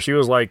career. She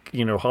was like,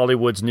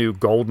 Hollywood's new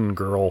golden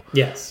girl.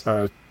 Yes.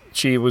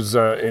 She was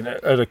in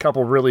a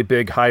couple really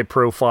big high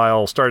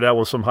profile, started out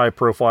with some high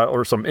profile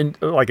or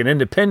like an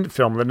independent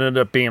film that ended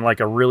up being like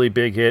a really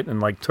big hit and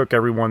like took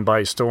everyone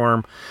by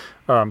storm.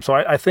 So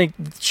I think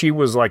she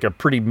was like a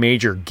pretty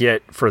major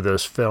get for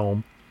this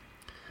film.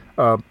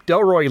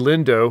 Delroy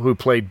Lindo, who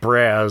played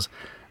Braz,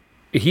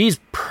 he's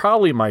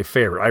probably my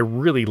favorite. I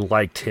really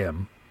liked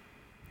him.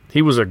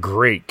 He was a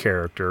great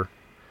character.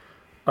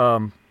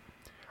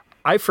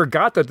 I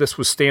forgot that this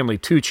was Stanley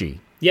Tucci.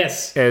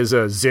 Yes. As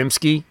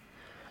Zemsky.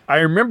 I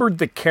remembered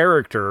the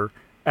character,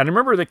 and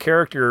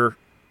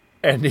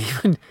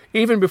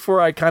even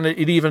before it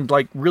even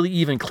like really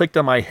even clicked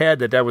on my head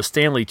that was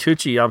Stanley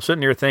Tucci, I'm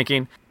sitting here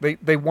thinking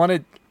they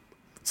wanted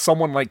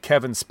someone like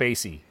Kevin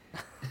Spacey.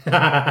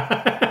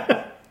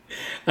 I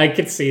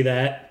could see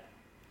that.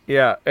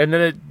 Yeah, and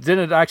then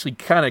it actually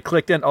kind of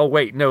clicked in. Oh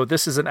wait, no,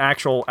 this is an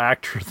actual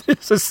actor.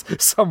 This is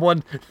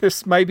someone.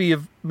 This may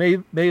have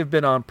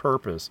been on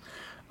purpose.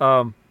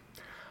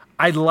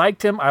 I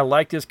liked him. I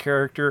liked his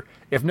character.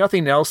 If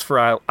nothing else,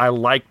 I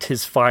liked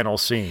his final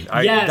scene.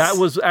 Yes. That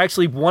was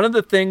actually one of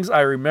the things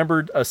I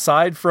remembered,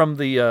 aside from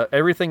the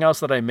everything else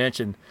that I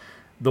mentioned.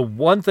 The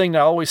one thing that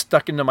always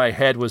stuck into my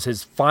head was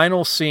his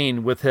final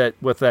scene with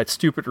that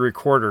stupid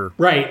recorder.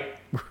 Right.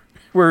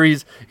 Where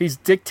he's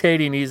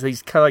dictating, he's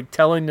kind of like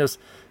telling this,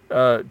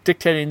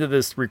 dictating to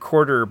this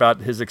recorder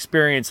about his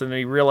experience, and then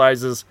he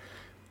realizes,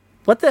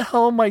 what the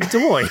hell am I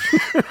doing?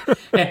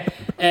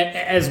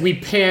 As we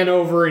pan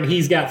over, and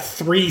he's got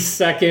 3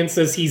 seconds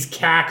as he's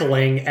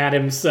cackling at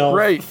himself.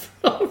 Right.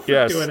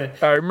 Yes. Doing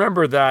it. I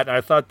remember that.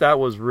 I thought that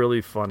was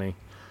really funny.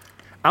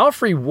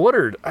 Alfre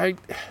Woodard,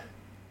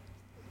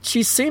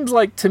 she seems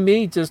like, to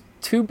me, just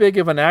too big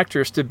of an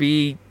actress to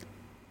be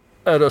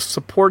a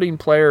supporting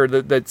player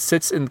that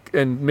sits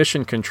in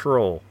mission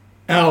control.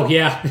 Oh,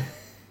 yeah.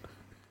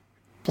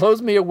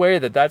 Blows me away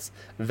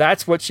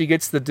that's what she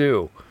gets to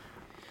do.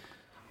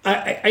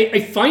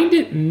 I find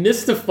it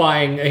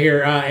mystifying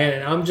here,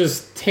 and I'm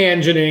just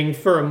tangenting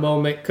for a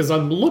moment because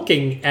I'm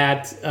looking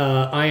at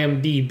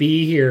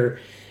IMDb here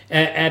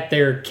at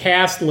their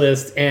cast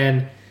list,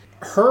 and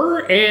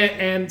her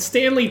and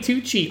Stanley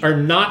Tucci are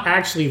not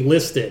actually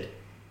listed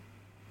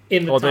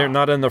in the top. They're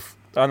not in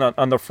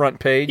on the front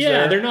page?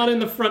 Yeah, they're not in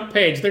the front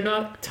page. They're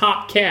not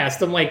top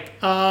cast. I'm like,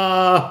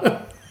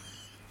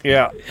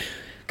 Yeah.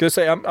 Gonna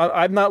say,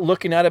 I'm not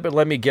looking at it, but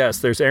let me guess.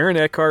 There's Aaron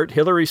Eckhart,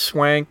 Hilary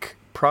Swank,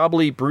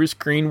 probably Bruce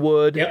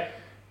Greenwood. Yep.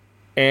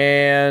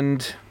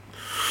 And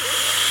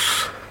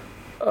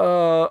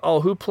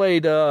who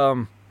played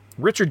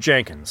Richard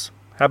Jenkins?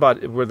 How about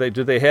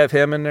do they have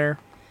him in there?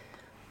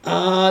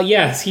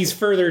 Yes, he's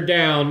further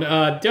down.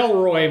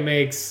 Delroy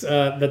makes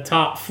the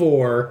top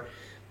 4.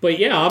 But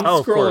yeah, I'm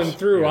scrolling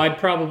through. Yeah. I'd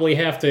probably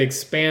have to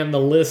expand the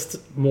list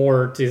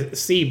more to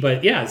see.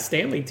 But yeah,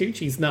 Stanley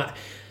Tucci's not.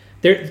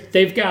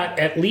 They've got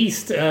at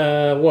least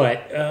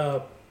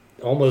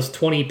almost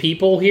 20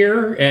 people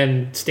here,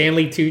 and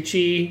Stanley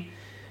Tucci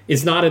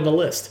is not in the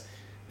list.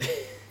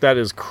 That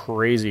is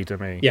crazy to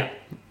me. Yeah,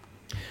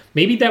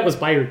 maybe that was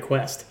by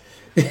request.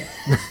 Yeah.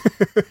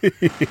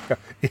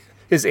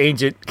 His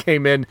agent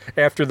came in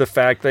after the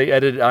fact. They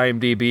edited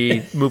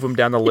IMDb, move him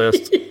down the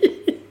list.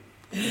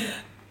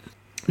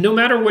 No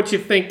matter what you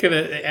think of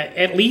it,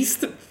 at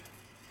least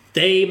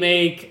they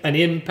make an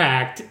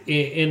impact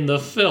in the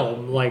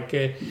film.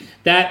 Like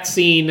that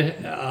scene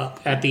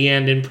at the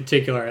end in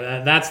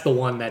particular, that's the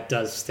one that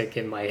does stick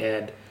in my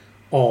head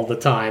all the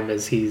time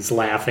as he's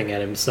laughing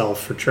at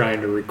himself for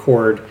trying to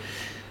record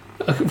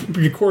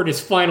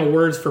his final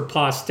words for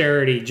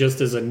posterity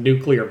just as a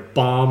nuclear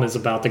bomb is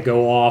about to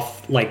go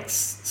off like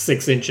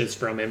 6 inches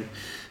from him.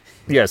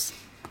 Yes,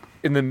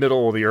 in the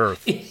middle of the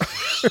earth.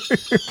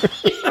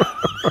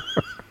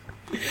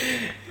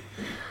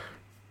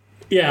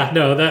 Yeah,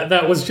 no,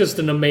 that was just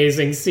an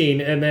amazing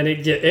scene, and then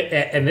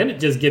it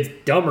just gets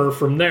dumber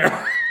from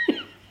there.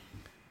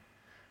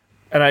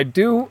 And I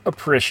do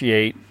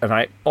appreciate, and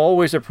I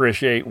always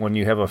appreciate when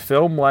you have a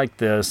film like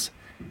this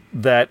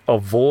that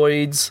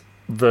avoids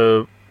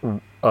the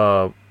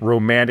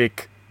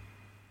romantic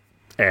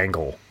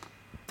angle.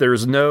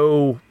 There's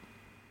no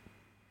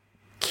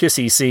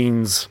kissy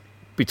scenes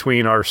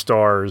between our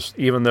stars,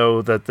 even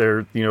though that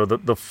they're,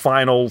 the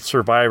final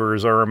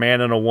survivors are a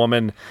man and a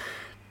woman.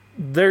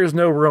 There's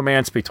no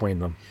romance between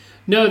them.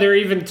 No, they're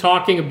even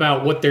talking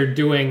about what they're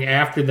doing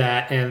after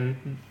that,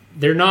 and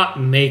they're not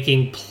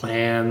making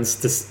plans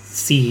to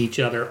see each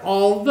other,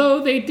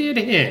 although they did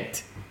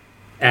hint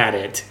at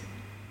it.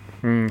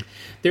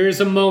 There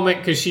is a moment,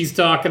 because she's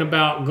talking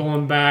about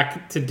going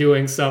back to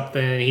doing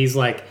something, and he's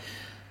like,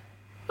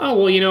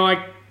 oh, well,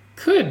 I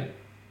could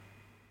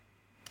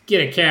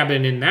get a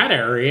cabin in that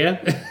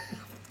area.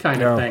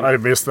 kind of thing. I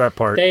missed that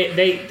part.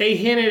 They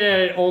hinted at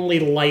it only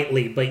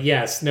lightly, but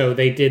yes, no,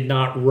 they did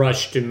not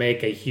rush to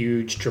make a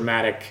huge,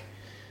 dramatic,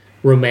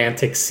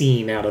 romantic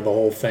scene out of the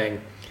whole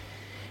thing.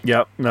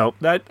 Yep, no,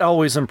 that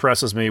always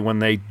impresses me when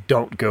they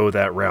don't go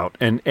that route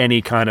in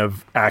any kind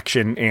of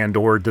action and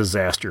or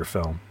disaster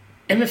film.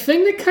 And the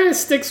thing that kind of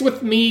sticks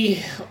with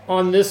me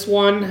on this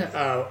one,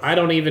 I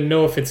don't even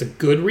know if it's a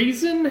good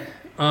reason.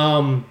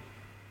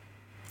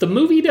 The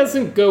movie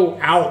doesn't go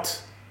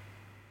out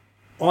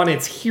on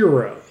its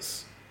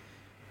heroes.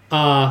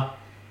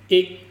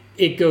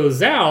 It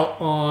goes out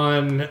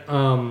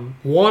on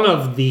one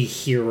of the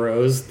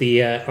heroes,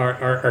 the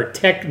our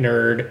tech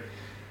nerd,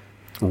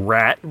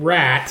 Rat,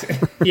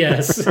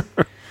 yes,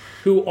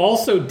 who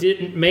also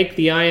didn't make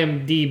the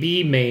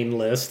IMDb main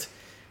list.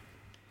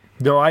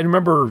 No, I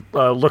remember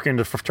looking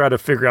to try to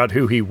figure out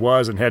who he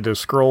was and had to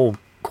scroll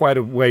quite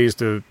a ways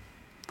to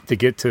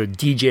get to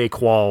DJ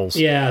Qualls.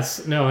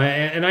 Yes, no,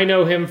 and I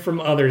know him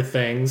from other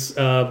things,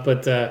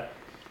 but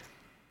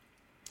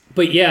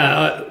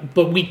yeah,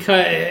 but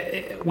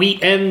we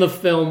end the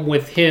film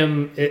with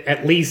him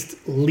at least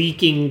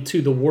leaking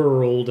to the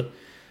world,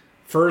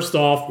 first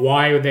off,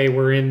 why they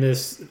were in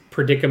this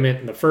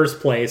predicament in the first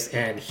place,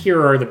 and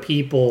here are the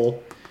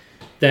people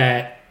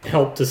that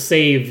helped to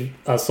save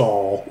us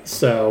all.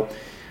 So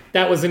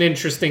that was an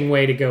interesting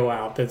way to go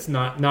out. That's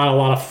not a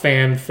lot of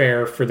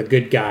fanfare for the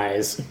good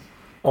guys.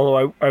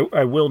 Although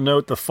I will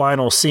note the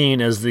final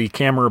scene as the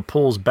camera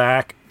pulls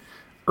back,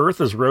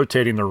 Earth is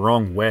rotating the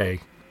wrong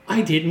way.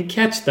 I didn't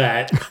catch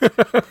that.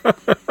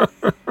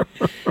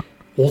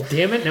 Well,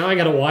 damn it! Now I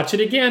got to watch it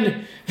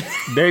again.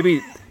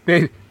 Maybe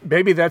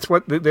that's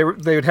what they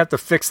would have to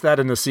fix that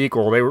in the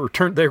sequel.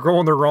 They're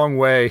going the wrong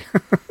way.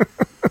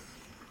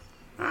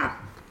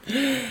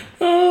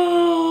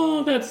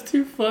 Oh, that's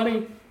too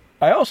funny.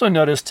 I also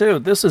noticed too.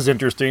 This is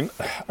interesting.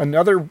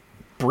 Another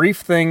brief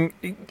thing.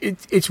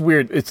 It's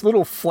weird. It's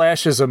little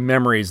flashes of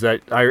memories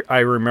that I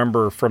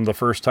remember from the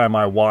first time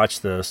I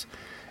watched this.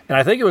 And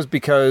I think it was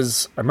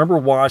because I remember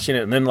watching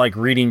it and then like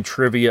reading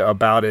trivia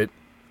about it,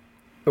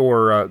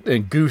 or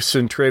and Goose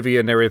and trivia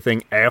and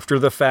everything after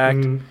the fact.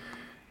 Mm-hmm.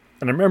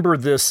 And I remember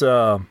this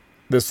little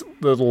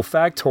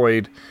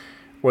factoid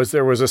was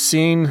there was a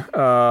scene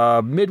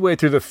midway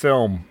through the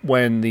film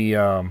when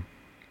the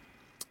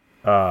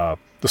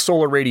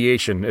solar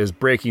radiation is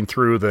breaking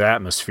through the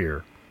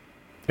atmosphere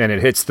and it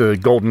hits the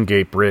Golden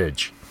Gate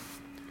Bridge.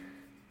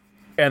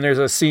 And there's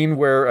a scene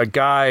where a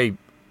guy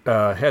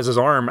has his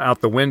arm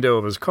out the window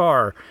of his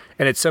car,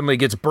 and it suddenly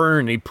gets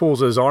burned. He pulls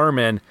his arm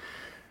in.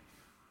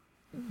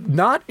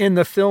 Not in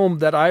the film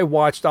that I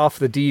watched off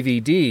the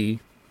DVD,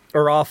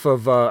 or off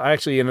of. I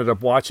actually ended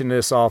up watching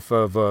this off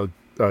of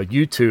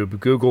YouTube,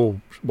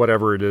 Google,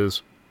 whatever it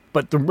is.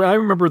 But I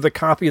remember the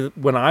copy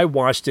when I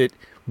watched it.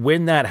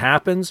 When that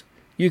happens,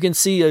 you can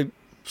see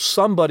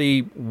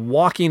somebody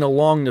walking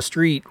along the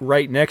street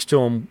right next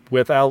to him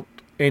without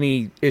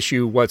any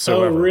issue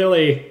whatsoever. Oh,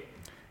 really?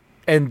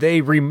 And they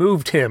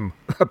removed him,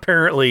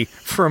 apparently,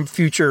 from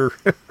future.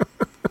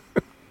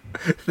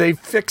 They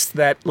fixed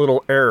that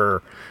little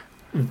error.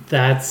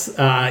 That's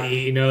that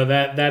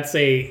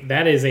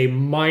is a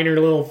minor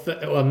little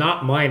well,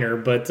 not minor,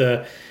 but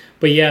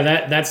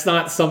yeah, that's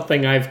not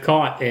something I've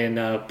caught in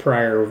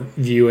prior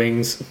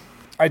viewings.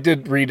 I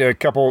did read a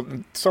couple.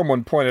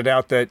 Someone pointed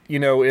out that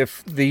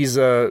if these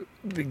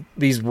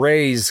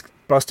rays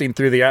busting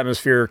through the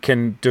atmosphere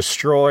can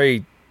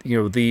destroy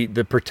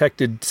the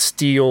protected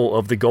steel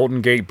of the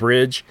Golden Gate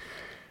Bridge,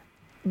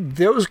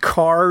 those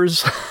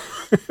cars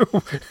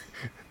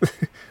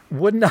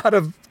would not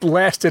have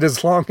lasted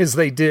as long as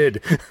they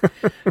did.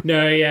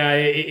 No, yeah,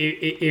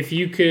 if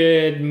you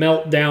could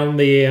melt down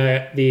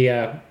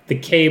the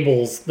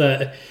cables,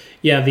 the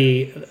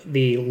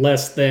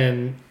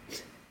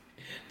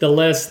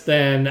less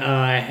than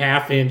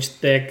half-inch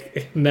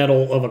thick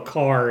metal of a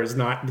car is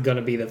not going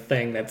to be the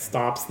thing that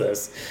stops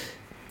this.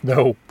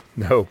 No.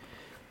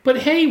 But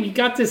hey, we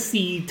got to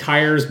see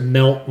tires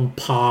melt and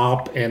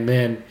pop, and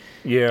then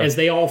as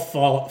they all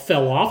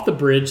fell off the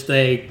bridge,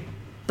 they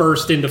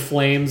burst into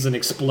flames and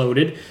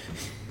exploded.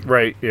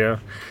 Right, yeah.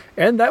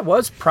 And that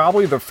was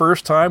probably the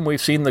first time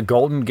we've seen the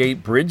Golden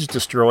Gate Bridge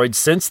destroyed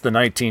since the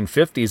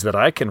 1950s that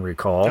I can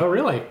recall. Oh,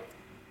 really?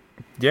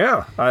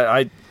 Yeah,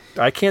 I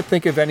can't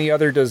think of any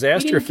other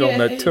disaster film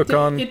that took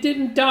on... It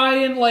didn't die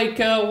in like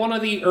one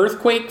of the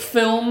earthquake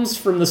films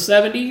from the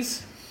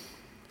 70s?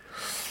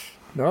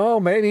 No,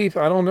 maybe.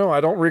 I don't know.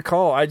 I don't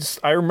recall.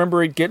 I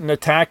remember it getting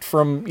attacked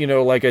from,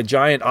 like a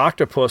giant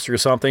octopus or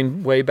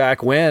something way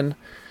back when.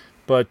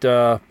 But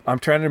I'm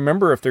trying to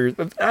remember if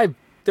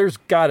there's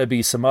got to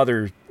be some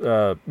other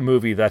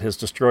movie that has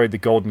destroyed the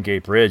Golden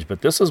Gate Bridge, but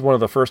this is one of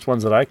the first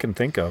ones that I can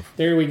think of.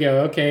 There we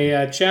go.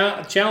 Okay,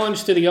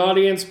 challenge to the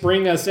audience: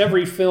 bring us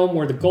every film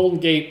where the Golden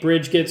Gate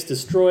Bridge gets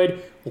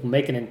destroyed. We'll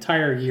make an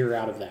entire year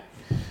out of that.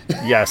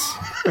 Yes.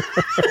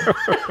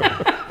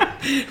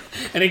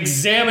 An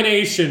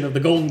examination of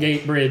the Golden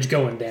Gate Bridge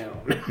going down.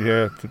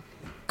 Yeah, the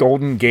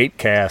Golden Gate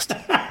cast.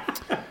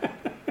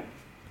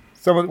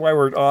 While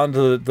we're on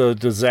to the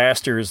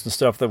disasters and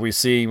stuff that we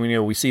see,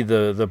 we see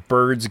the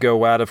birds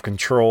go out of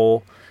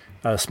control,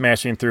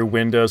 smashing through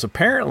windows.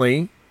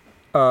 Apparently,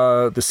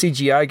 the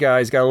CGI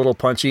guys got a little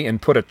punchy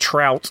and put a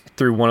trout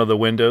through one of the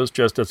windows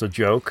just as a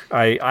joke.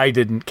 I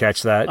didn't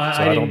catch that,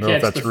 so I don't know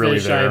if that's really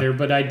there either.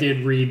 But I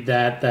did read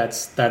that.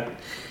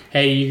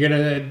 Hey, you're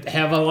gonna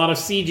have a lot of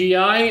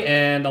CGI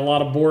and a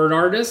lot of bored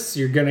artists.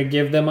 You're gonna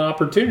give them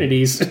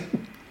opportunities.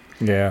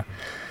 Yeah,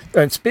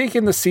 and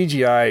speaking of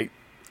CGI.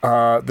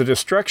 The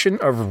destruction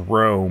of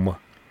Rome.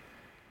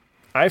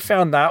 I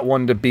found that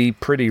one to be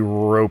pretty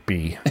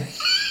ropey.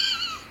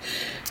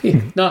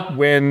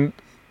 When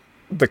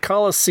the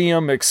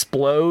Colosseum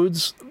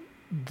explodes,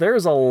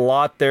 there's a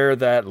lot there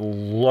that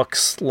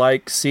looks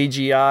like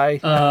CGI.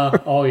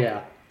 Oh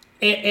yeah,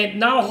 and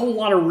not a whole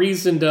lot of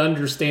reason to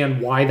understand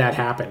why that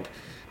happened.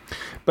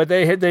 But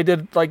they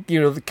did like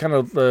kind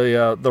of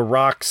the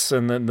rocks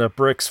and then the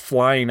bricks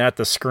flying at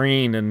the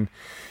screen, and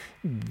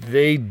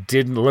they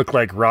didn't look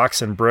like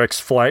rocks and bricks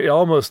fly. It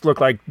almost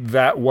looked like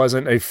that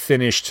wasn't a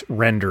finished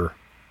render.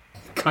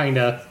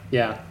 Kinda,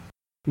 yeah.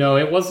 No,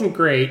 it wasn't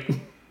great.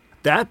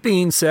 That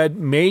being said,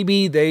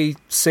 maybe they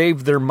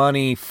saved their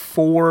money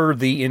for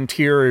the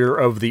interior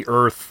of the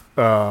Earth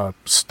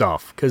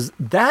stuff, because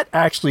that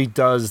actually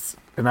does,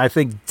 and I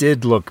think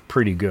did look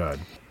pretty good.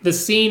 The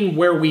scene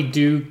where we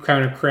do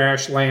kind of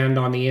crash land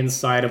on the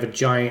inside of a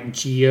giant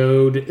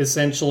geode,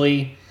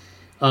 essentially,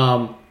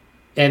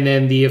 and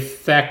then the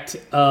effect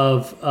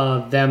of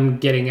them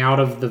getting out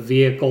of the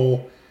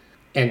vehicle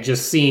and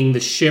just seeing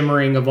the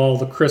shimmering of all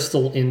the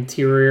crystal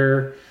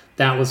interior,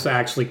 that was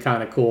actually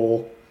kind of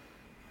cool.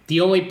 The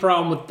only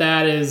problem with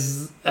that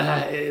is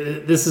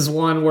this is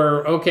one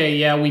where, okay,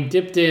 yeah, we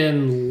dipped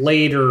in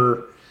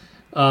later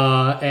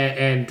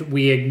and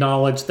we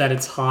acknowledge that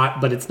it's hot,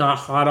 but it's not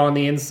hot on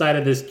the inside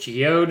of this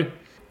geode.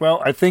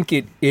 Well, I think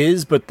it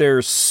is, but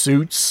their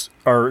suits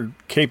are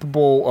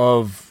capable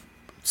of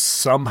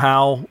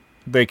somehow...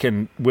 They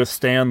can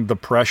withstand the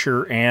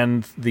pressure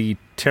and the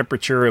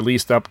temperature, at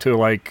least up to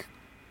like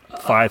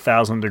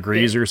 5,000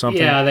 degrees or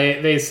something. Yeah,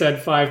 they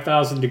said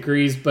 5,000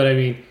 degrees, but I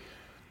mean,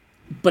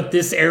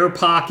 this air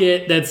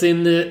pocket that's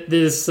in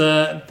this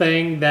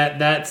thing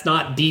that's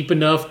not deep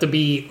enough to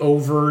be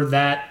over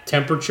that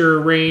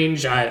temperature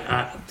range.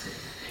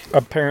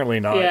 Apparently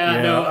not. Yeah,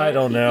 no, I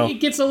don't know. It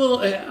gets a little.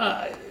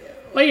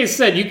 Like I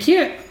said, you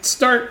can't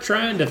start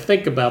trying to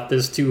think about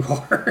this too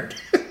hard.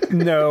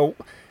 No,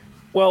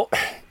 well.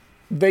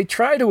 They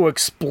try to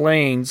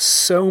explain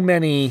so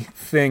many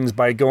things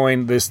by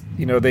going this,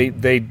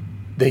 they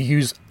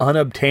use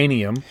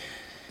unobtainium.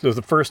 So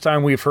the first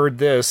time we've heard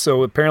this,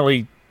 so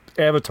apparently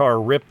Avatar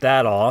ripped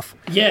that off.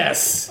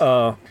 Yes.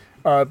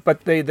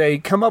 But they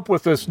come up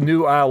with this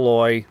new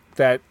alloy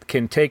that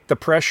can take the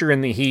pressure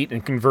and the heat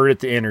and convert it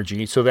to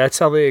energy. So that's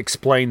how they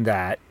explain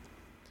that.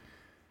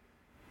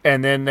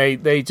 And then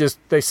they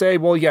say,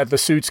 well, yeah, the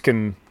suits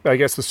I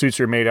guess the suits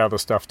are made out of the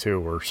stuff too,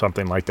 or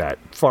something like that.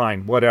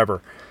 Fine,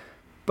 whatever.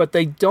 But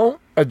they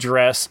don't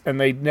address, and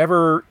they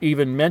never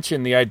even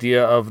mention the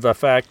idea of the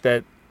fact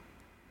that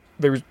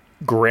there's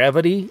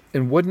gravity,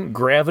 and wouldn't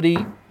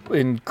gravity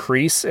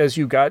increase as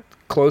you got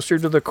closer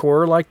to the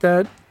core like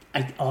that?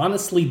 I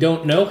honestly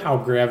don't know how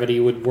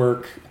gravity would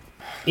work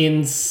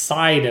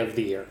inside of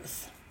the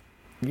Earth.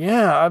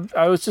 Yeah,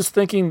 I was just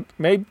thinking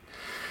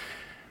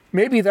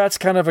maybe that's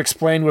kind of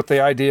explained with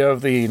the idea of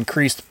the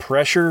increased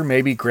pressure.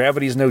 Maybe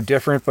gravity's no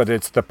different, but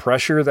it's the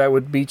pressure that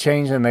would be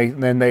changed, and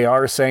then they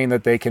are saying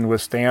that they can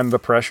withstand the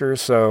pressure,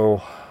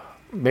 so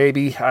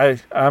maybe.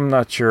 I'm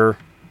not sure.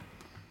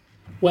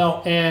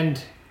 Well,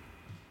 and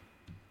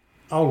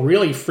I'll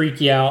really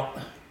freak you out.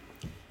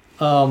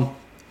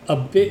 A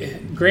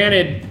bit.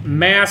 Granted,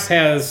 mass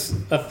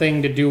has a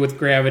thing to do with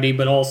gravity,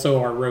 but also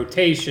our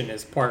rotation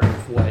is part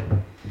of what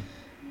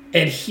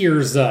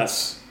adheres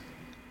us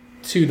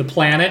to the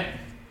planet.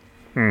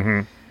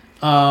 Mm-hmm.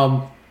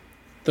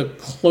 The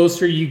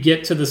closer you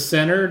get to the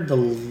center, the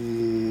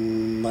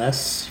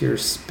less you're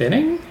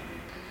spinning.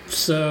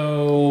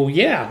 So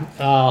yeah,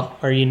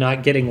 are you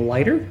not getting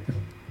lighter?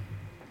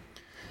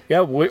 Yeah,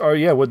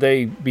 would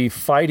they be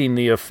fighting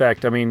the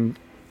effect? I mean,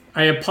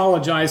 I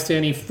apologize to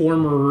any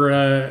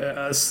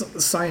former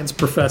science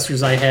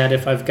professors I had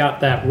if I've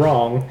got that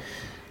wrong.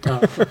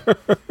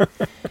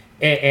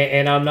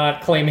 And I'm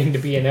not claiming to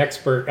be an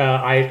expert.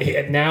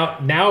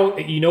 Now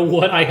you know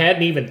what? I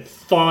hadn't even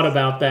thought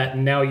about that,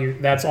 and now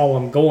that's all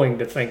I'm going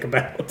to think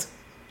about.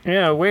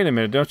 Yeah, wait a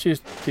minute.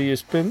 Do you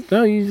spin?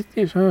 No,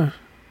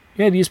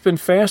 do you spin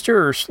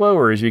faster or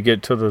slower as you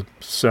get to the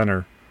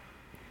center?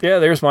 Yeah,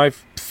 there's my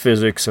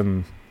physics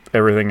and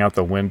everything out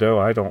the window.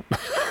 I don't.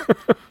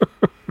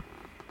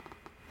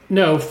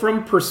 No,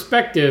 from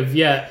perspective,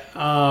 there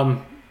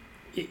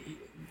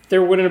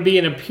wouldn't be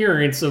an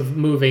appearance of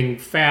moving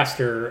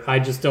faster. I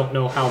just don't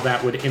know how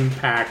that would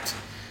impact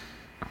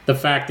the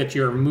fact that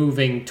you're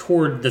moving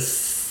toward the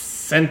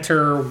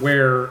center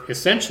where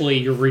essentially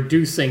you're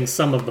reducing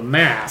some of the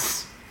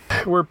mass.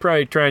 We're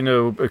probably trying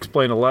to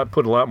put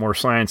a lot more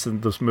science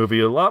in this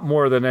movie, a lot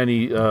more than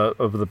any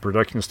of the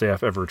production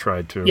staff ever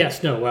tried to.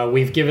 Yes, no, well,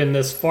 we've given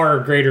this far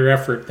greater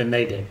effort than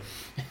they did.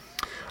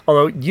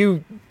 Although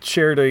you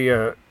shared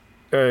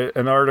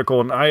an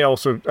article, and I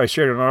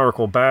shared an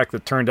article back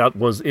that turned out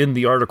was in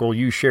the article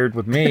you shared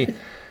with me.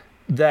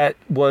 That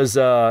was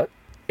a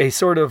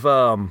sort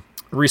of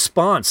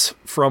response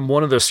from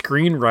one of the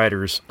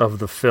screenwriters of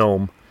the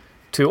film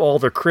to all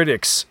the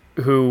critics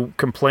who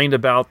complained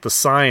about the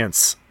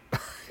science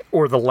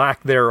or the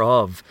lack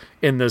thereof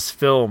in this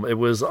film. It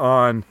was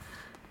on.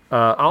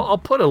 I'll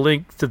put a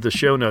link to the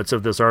show notes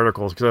of this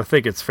article because I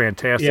think it's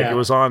fantastic. Yeah. It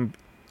was on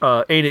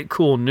Ain't It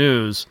Cool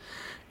News,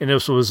 and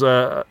this was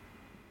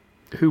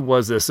who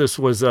was this? This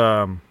was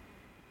the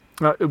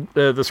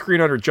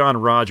screenwriter John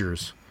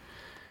Rogers,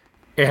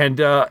 and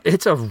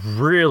it's a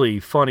really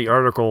funny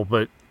article.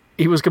 But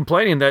he was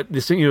complaining that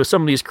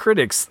some of these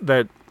critics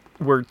that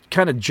were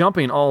kind of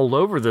jumping all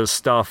over this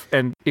stuff,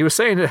 and he was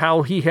saying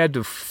how he had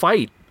to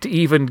fight to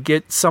even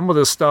get some of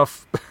the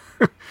stuff,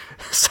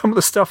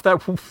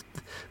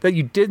 that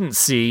you didn't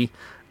see.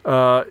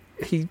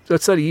 He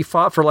said he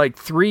fought for like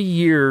 3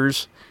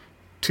 years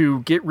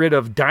to get rid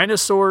of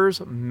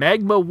dinosaurs,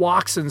 magma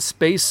walks in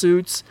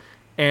spacesuits,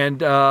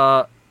 and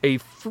a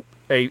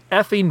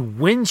effing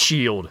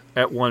windshield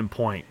at one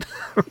point.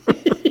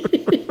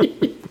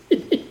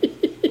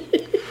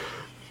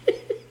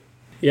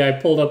 Yeah, I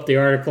pulled up the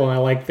article and I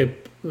like the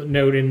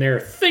note in there.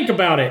 Think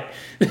about it.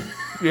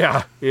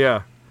 Yeah.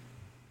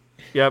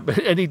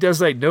 And he does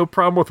like no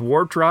problem with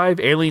warp drive,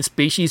 alien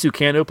species who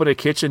can't open a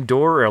kitchen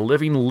door, or a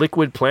living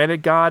liquid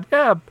planet god.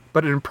 Yeah,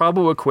 but an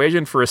improbable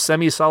equation for a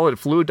semi-solid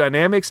fluid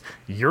dynamics.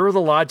 You're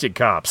the logic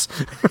cops.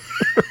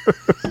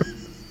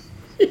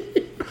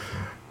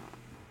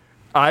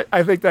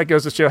 I think that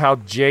goes to show how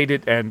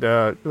jaded and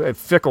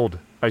fickled,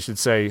 I should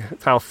say,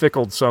 how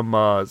fickled some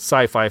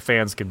sci-fi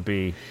fans can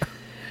be.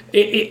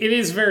 It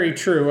is very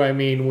true. I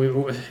mean,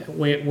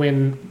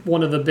 when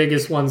one of the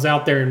biggest ones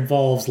out there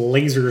involves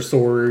laser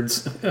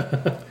swords,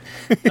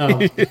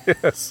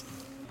 yes,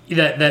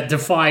 that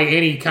defy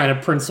any kind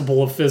of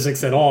principle of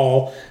physics at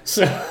all.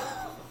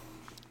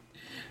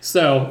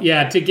 So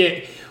yeah, to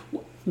get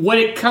what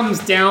it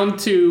comes down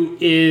to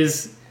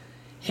is,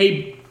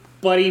 hey,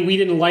 buddy, we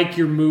didn't like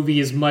your movie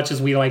as much as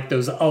we like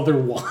those other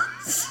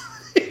ones.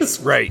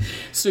 Right.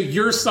 So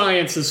your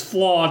science is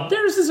flawed.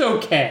 Theirs is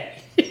okay.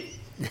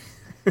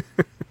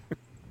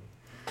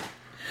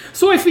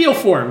 So I feel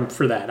for him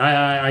for that.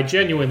 I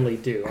genuinely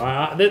do.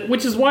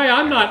 Which is why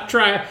I'm not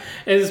trying.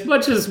 As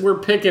much as we're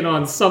picking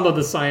on some of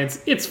the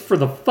science, it's for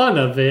the fun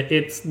of it.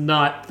 It's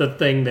not the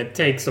thing that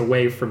takes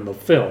away from the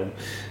film.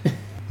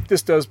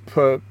 This does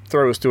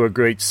throw us to a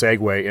great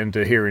segue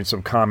into hearing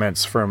some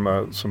comments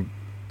from some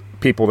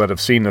people that have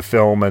seen the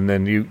film, and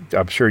then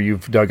I'm sure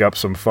you've dug up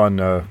some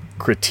fun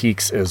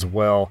critiques as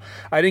well.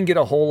 I didn't get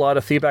a whole lot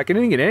of feedback. I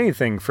didn't get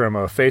anything from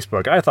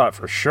Facebook. I thought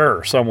for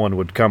sure someone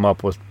would come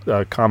up with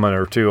a comment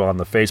or two on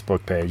the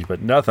Facebook page,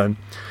 but nothing.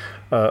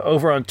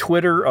 Over on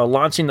Twitter,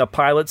 Launching the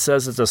Pilot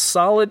says it's a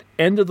solid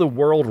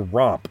end-of-the-world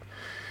romp.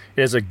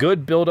 It has a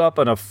good build-up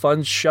and a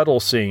fun shuttle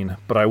scene,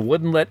 but I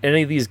wouldn't let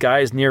any of these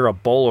guys near a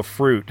bowl of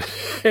fruit.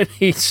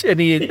 and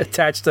he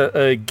attached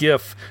a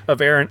GIF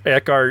of Aaron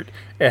Eckhart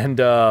and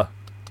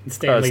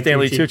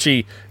Stanley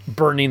Tucci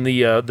burning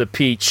the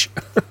peach.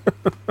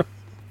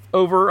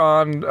 Over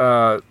on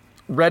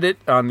Reddit,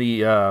 on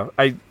the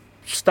I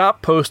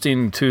stopped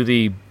posting to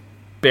the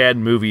bad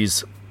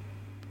movies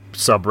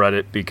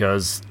subreddit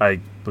because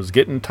I was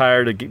getting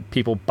tired of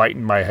people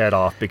biting my head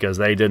off because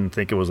they didn't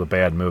think it was a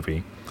bad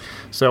movie.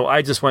 So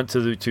I just went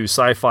to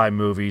sci-fi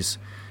movies,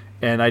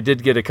 and I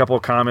did get a couple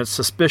of comments.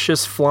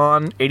 Suspicious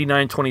Flan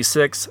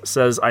 8926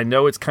 says, I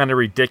know it's kind of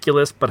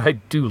ridiculous, but I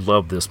do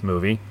love this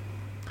movie.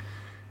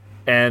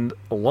 And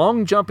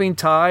Long Jumping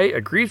Tie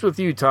agrees with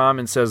you, Tom,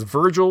 and says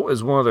Virgil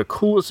is one of the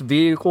coolest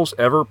vehicles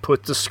ever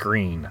put to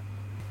screen.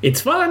 It's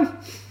fun.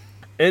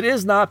 It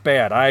is not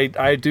bad.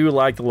 I do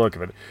like the look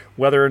of it.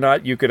 Whether or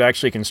not you could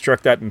actually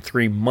construct that in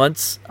 3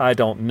 months, I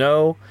don't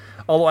know.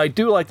 Although I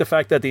do like the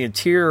fact that the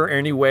interior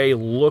anyway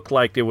looked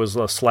like it was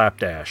a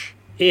slapdash.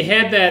 It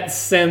had that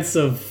sense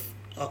of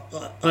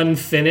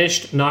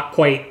unfinished, not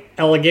quite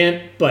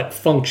elegant, but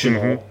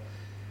functional. Mm-hmm.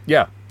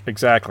 Yeah,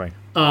 exactly.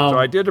 So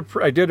I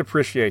did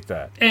appreciate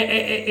that.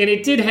 And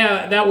it did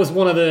have, that was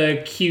one of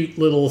the cute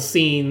little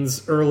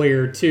scenes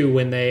earlier too,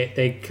 when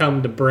they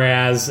come to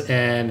Braz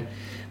and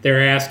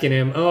they're asking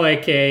him, oh,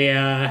 okay,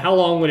 how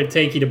long would it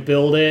take you to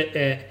build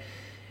it?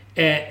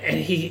 And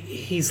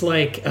he's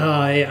like,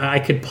 I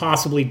could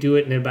possibly do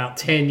it in about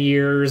 10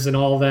 years and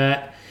all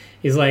that.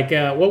 He's like,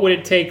 what would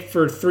it take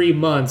for 3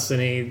 months?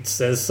 And he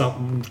says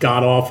something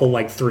god-awful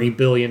like $3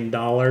 billion.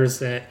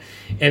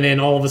 And then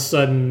all of a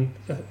sudden,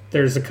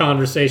 there's a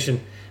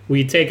conversation. Will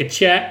you take a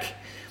check?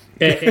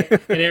 And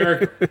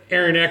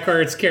Aaron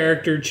Eckhart's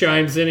character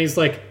chimes in. He's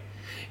like,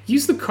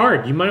 use the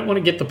card. You might want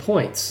to get the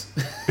points.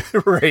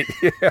 Right,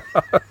 yeah.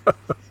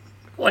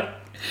 Like,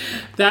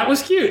 that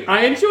was cute.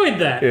 I enjoyed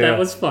that. Yeah. That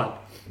was fun.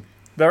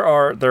 There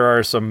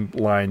are some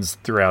lines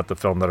throughout the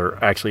film that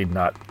are actually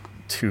not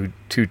too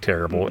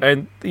terrible.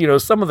 And,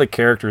 some of the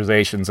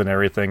characterizations and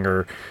everything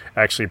are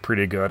actually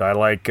pretty good. I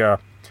like,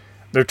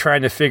 they're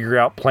trying to figure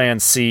out Plan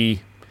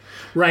C.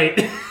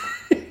 Right.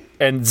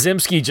 And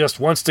Zimsky just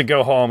wants to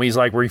go home. He's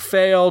like, we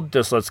failed,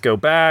 just let's go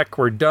back,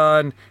 we're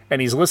done. And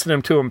he's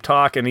listening to him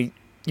talk, and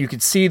you can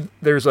see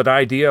there's an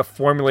idea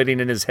formulating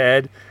in his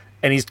head,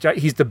 and he's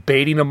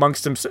debating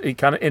amongst himself,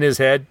 kind of in his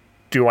head,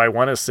 do I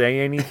want to say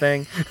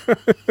anything?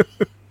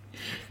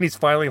 And he's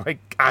finally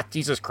like, God,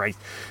 Jesus Christ.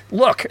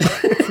 Look,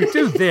 if we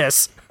do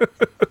this.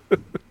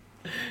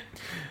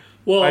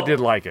 Well, I did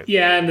like it.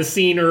 Yeah, and the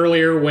scene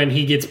earlier when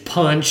he gets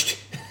punched.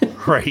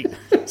 Right.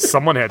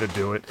 Someone had to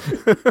do it.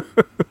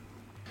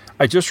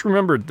 I just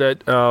remembered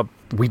that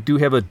we do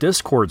have a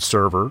Discord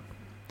server.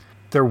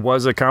 There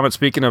was a comment,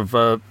 speaking of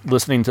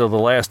listening to the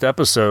last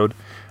episode,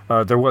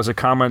 there was a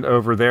comment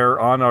over there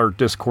on our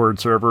Discord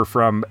server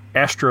from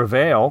Astra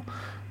Vale,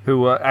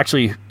 who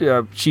actually,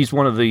 she's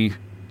one of the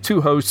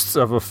 2 hosts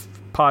of a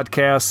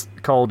podcast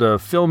called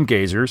Film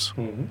Gazers.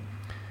 Mm-hmm.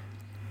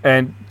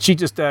 And she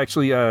just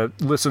actually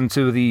listened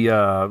to the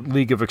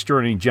League of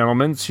Extraordinary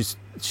Gentlemen. She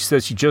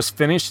says she just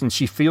finished, and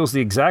she feels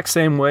the exact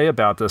same way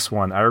about this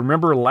one. I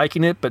remember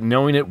liking it, but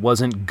knowing it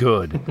wasn't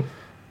good.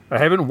 I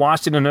haven't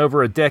watched it in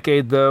over a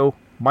decade, though.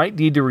 Might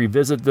need to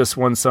revisit this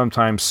one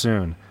sometime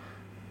soon.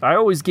 I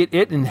always get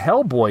it and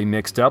Hellboy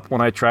mixed up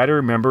when I try to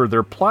remember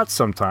their plots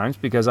sometimes,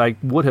 because I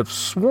would have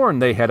sworn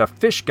they had a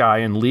fish guy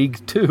in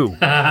League 2.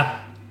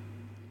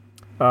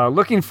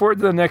 Looking forward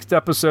to the next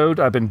episode.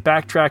 I've been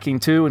backtracking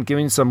too and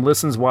giving some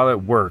listens while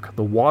at work.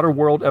 The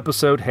Waterworld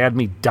episode had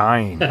me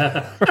dying.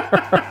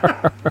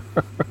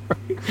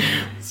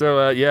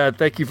 So, yeah,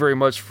 thank you very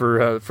much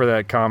for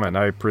that comment.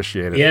 I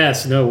appreciate it.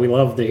 Yes, no, we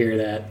love to hear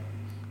that.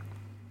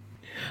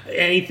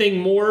 Anything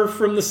more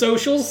from the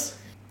socials?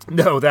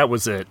 No, that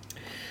was it.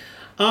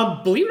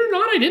 Believe it or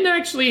not, I didn't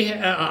actually,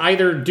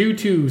 either due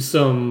to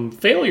some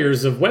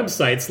failures of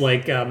websites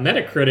like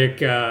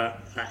Metacritic,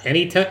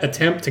 any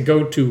attempt to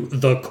go to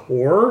the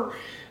core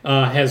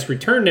has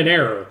returned an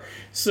error.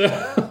 So,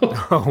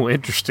 oh,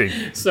 interesting.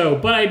 So,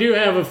 but I do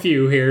have a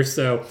few here.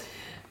 So,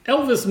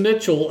 Elvis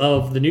Mitchell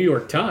of the New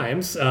York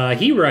Times,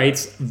 he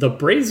writes, the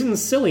brazen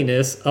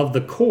silliness of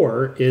the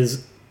core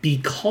is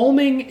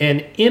becalming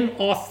and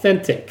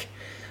inauthentic,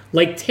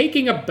 like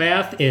taking a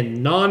bath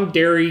in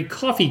non-dairy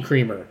coffee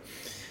creamer.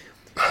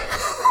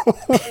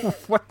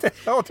 What the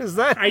hell does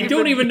that I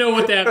don't even know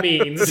what that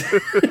means.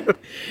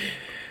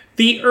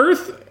 The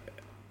Earth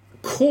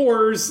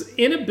core's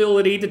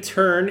inability to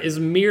turn is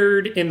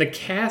mirrored in the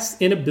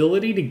cast's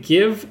inability to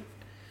give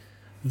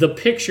the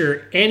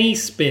picture any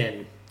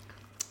spin.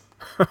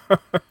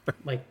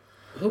 Like,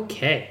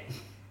 okay.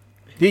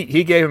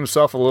 He gave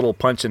himself a little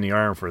punch in the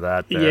arm for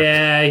that. There.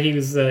 Yeah,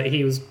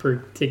 he was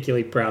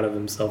particularly proud of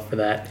himself for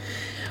that.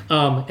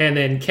 And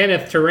then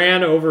Kenneth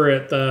Turan over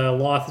at the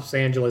Los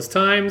Angeles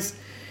Times,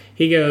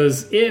 he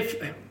goes,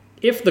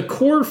 if the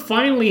core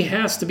finally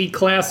has to be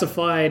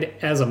classified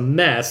as a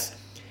mess,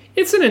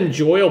 it's an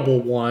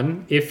enjoyable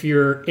one if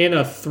you're in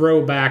a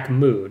throwback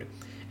mood.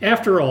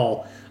 After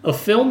all, a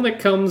film that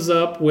comes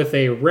up with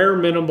a rare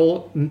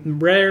metal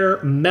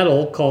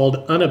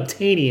called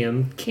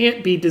unobtainium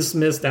can't be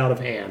dismissed out of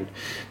hand.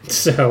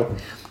 So,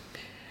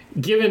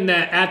 given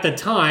that at the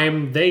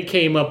time they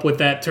came up with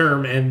that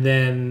term and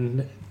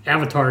then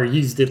Avatar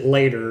used it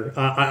later,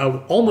 I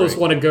almost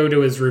want to go to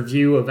his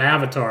review of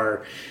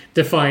Avatar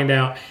to find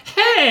out,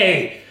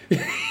 hey!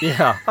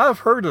 Yeah, I've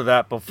heard of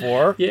that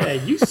before. Yeah,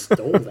 you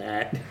stole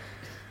that.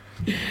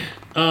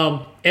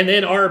 And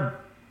then our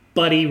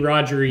buddy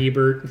Roger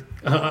Ebert.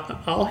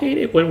 I'll hate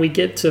it when we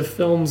get to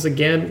films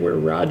again where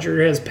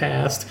Roger has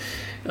passed.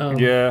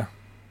 Yeah.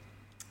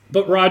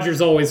 But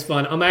Roger's always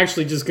fun. I'm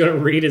actually just going to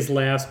read his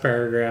last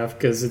paragraph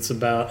because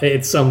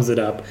it sums it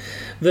up.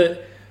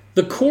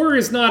 The core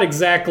is not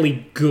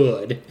exactly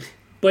good,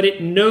 but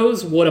it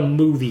knows what a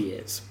movie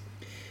is.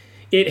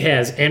 It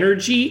has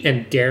energy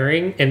and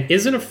daring and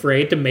isn't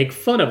afraid to make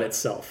fun of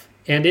itself.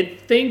 And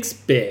it thinks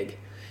big.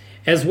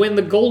 As when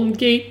the Golden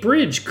Gate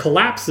Bridge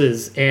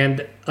collapses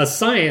and a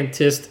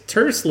scientist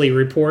tersely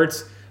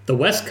reports, the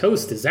West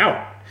Coast is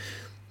out.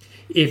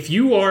 If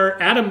you are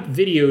at a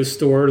video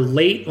store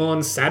late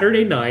on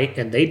Saturday night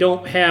and they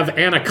don't have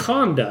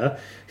Anaconda,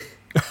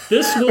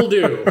 this will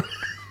do.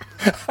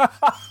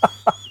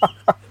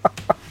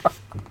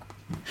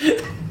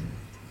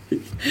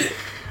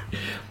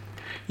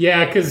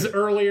 Yeah, because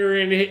earlier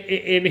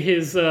in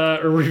his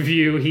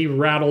review, he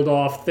rattled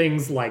off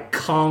things like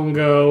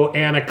Congo,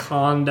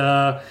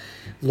 Anaconda,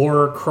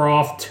 Lara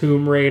Croft,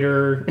 Tomb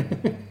Raider.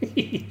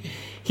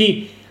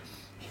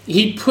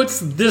 he puts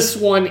this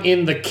one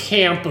in the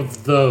camp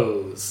of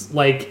those.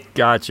 Like,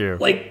 got you.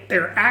 Like,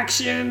 they're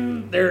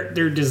action,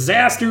 they're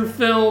disaster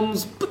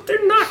films, but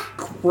they're not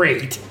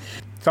great.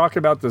 Talking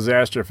about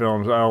disaster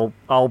films,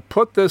 I'll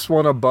put this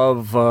one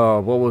above,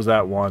 what was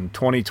that one?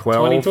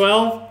 2012?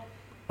 2012?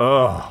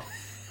 Oh,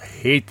 I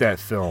hate that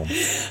film.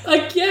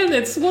 Again,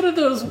 it's one of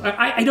those,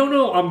 I don't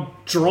know, I'm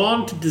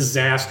drawn to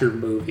disaster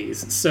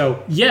movies.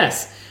 So,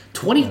 yes,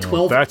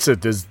 2012 that's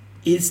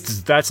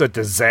a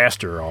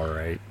disaster, all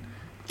right.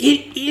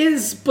 It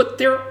is, but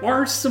there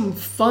are some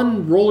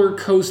fun roller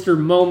coaster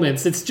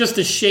moments. It's just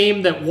a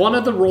shame that one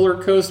of the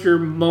roller coaster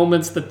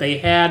moments that they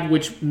had,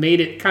 which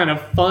made it kind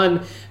of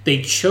fun,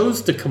 they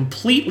chose to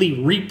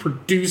completely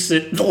reproduce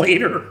it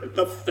later in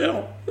the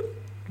film.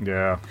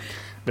 Yeah.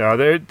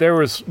 No, there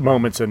was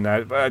moments in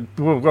that.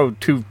 We'll go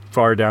too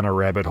far down a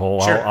rabbit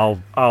hole.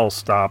 Sure. I'll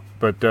stop.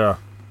 But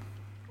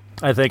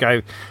I think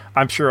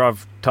I'm sure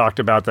I've talked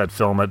about that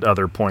film at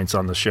other points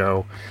on the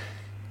show.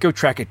 Go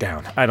track it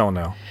down. I don't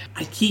know.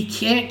 He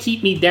can't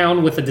keep me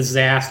down with a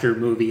disaster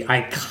movie.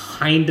 I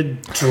kind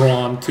of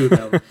drawn to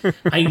them.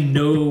 I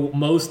know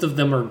most of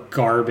them are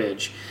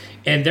garbage.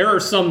 And there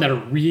are some that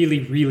are really,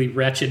 really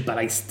wretched, but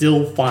I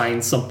still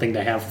find something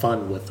to have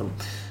fun with them.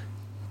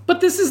 But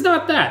this is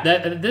not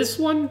that. This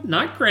one,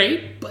 not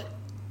great, but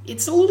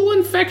it's a little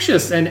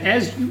infectious. And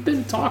as you've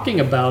been talking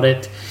about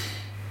it,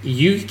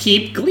 you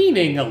keep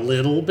gleaning a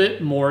little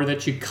bit more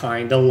that you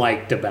kind of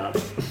liked about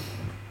it.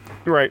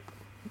 Right.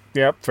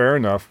 Yep, fair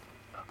enough.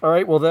 All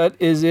right, well, that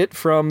is it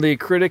from the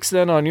critics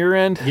then on your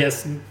end?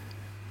 Yes,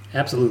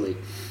 absolutely.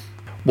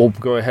 We'll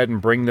go ahead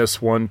and bring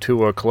this one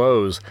to a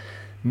close.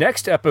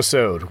 Next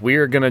episode, we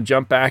are going to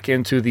jump back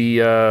into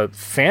the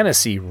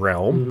fantasy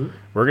realm. Mm-hmm.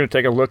 We're going to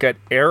take a look at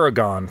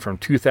Aragon from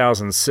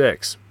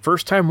 2006.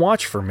 First time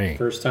watch for me.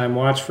 First time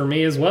watch for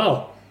me as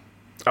well.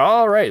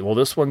 All right, well,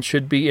 this one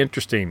should be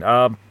interesting.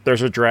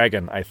 There's a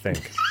dragon, I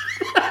think.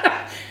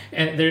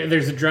 And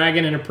there's a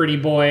dragon and a pretty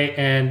boy,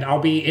 and I'll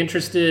be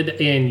interested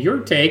in your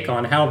take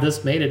on how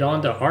this made it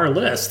onto our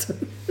list.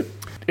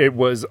 It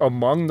was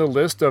among the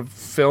list of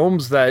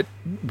films that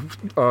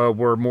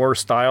were more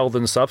style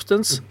than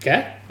substance.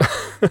 Okay.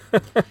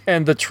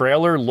 And the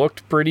trailer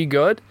looked pretty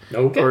good.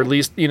 Okay. Or at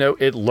least,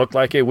 it looked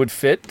like it would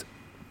fit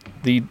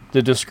the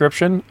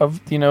description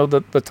of,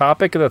 the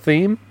topic of the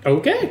theme.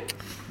 Okay.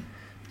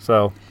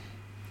 So.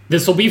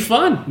 This will be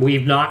fun.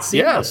 We've not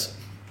seen this.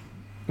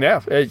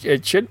 Yeah,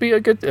 it should be a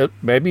good,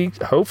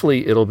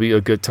 hopefully it'll be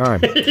a good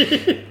time.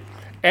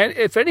 And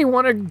if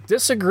anyone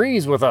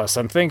disagrees with us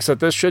and thinks that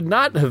this should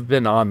not have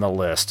been on the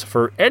list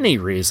for any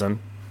reason,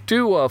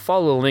 do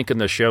follow the link in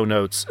the show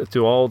notes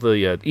to all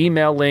the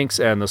email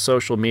links and the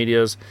social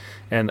medias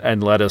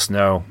and let us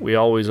know. We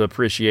always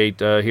appreciate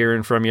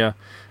hearing from you.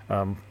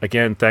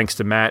 Again, thanks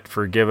to Matt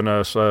for giving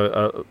us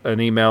an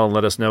email and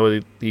let us know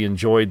he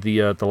enjoyed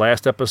the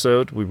last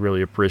episode. We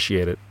really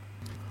appreciate it.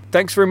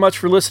 Thanks very much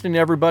for listening,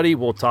 everybody.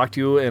 We'll talk to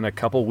you in a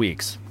couple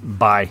weeks.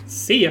 Bye.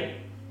 See ya.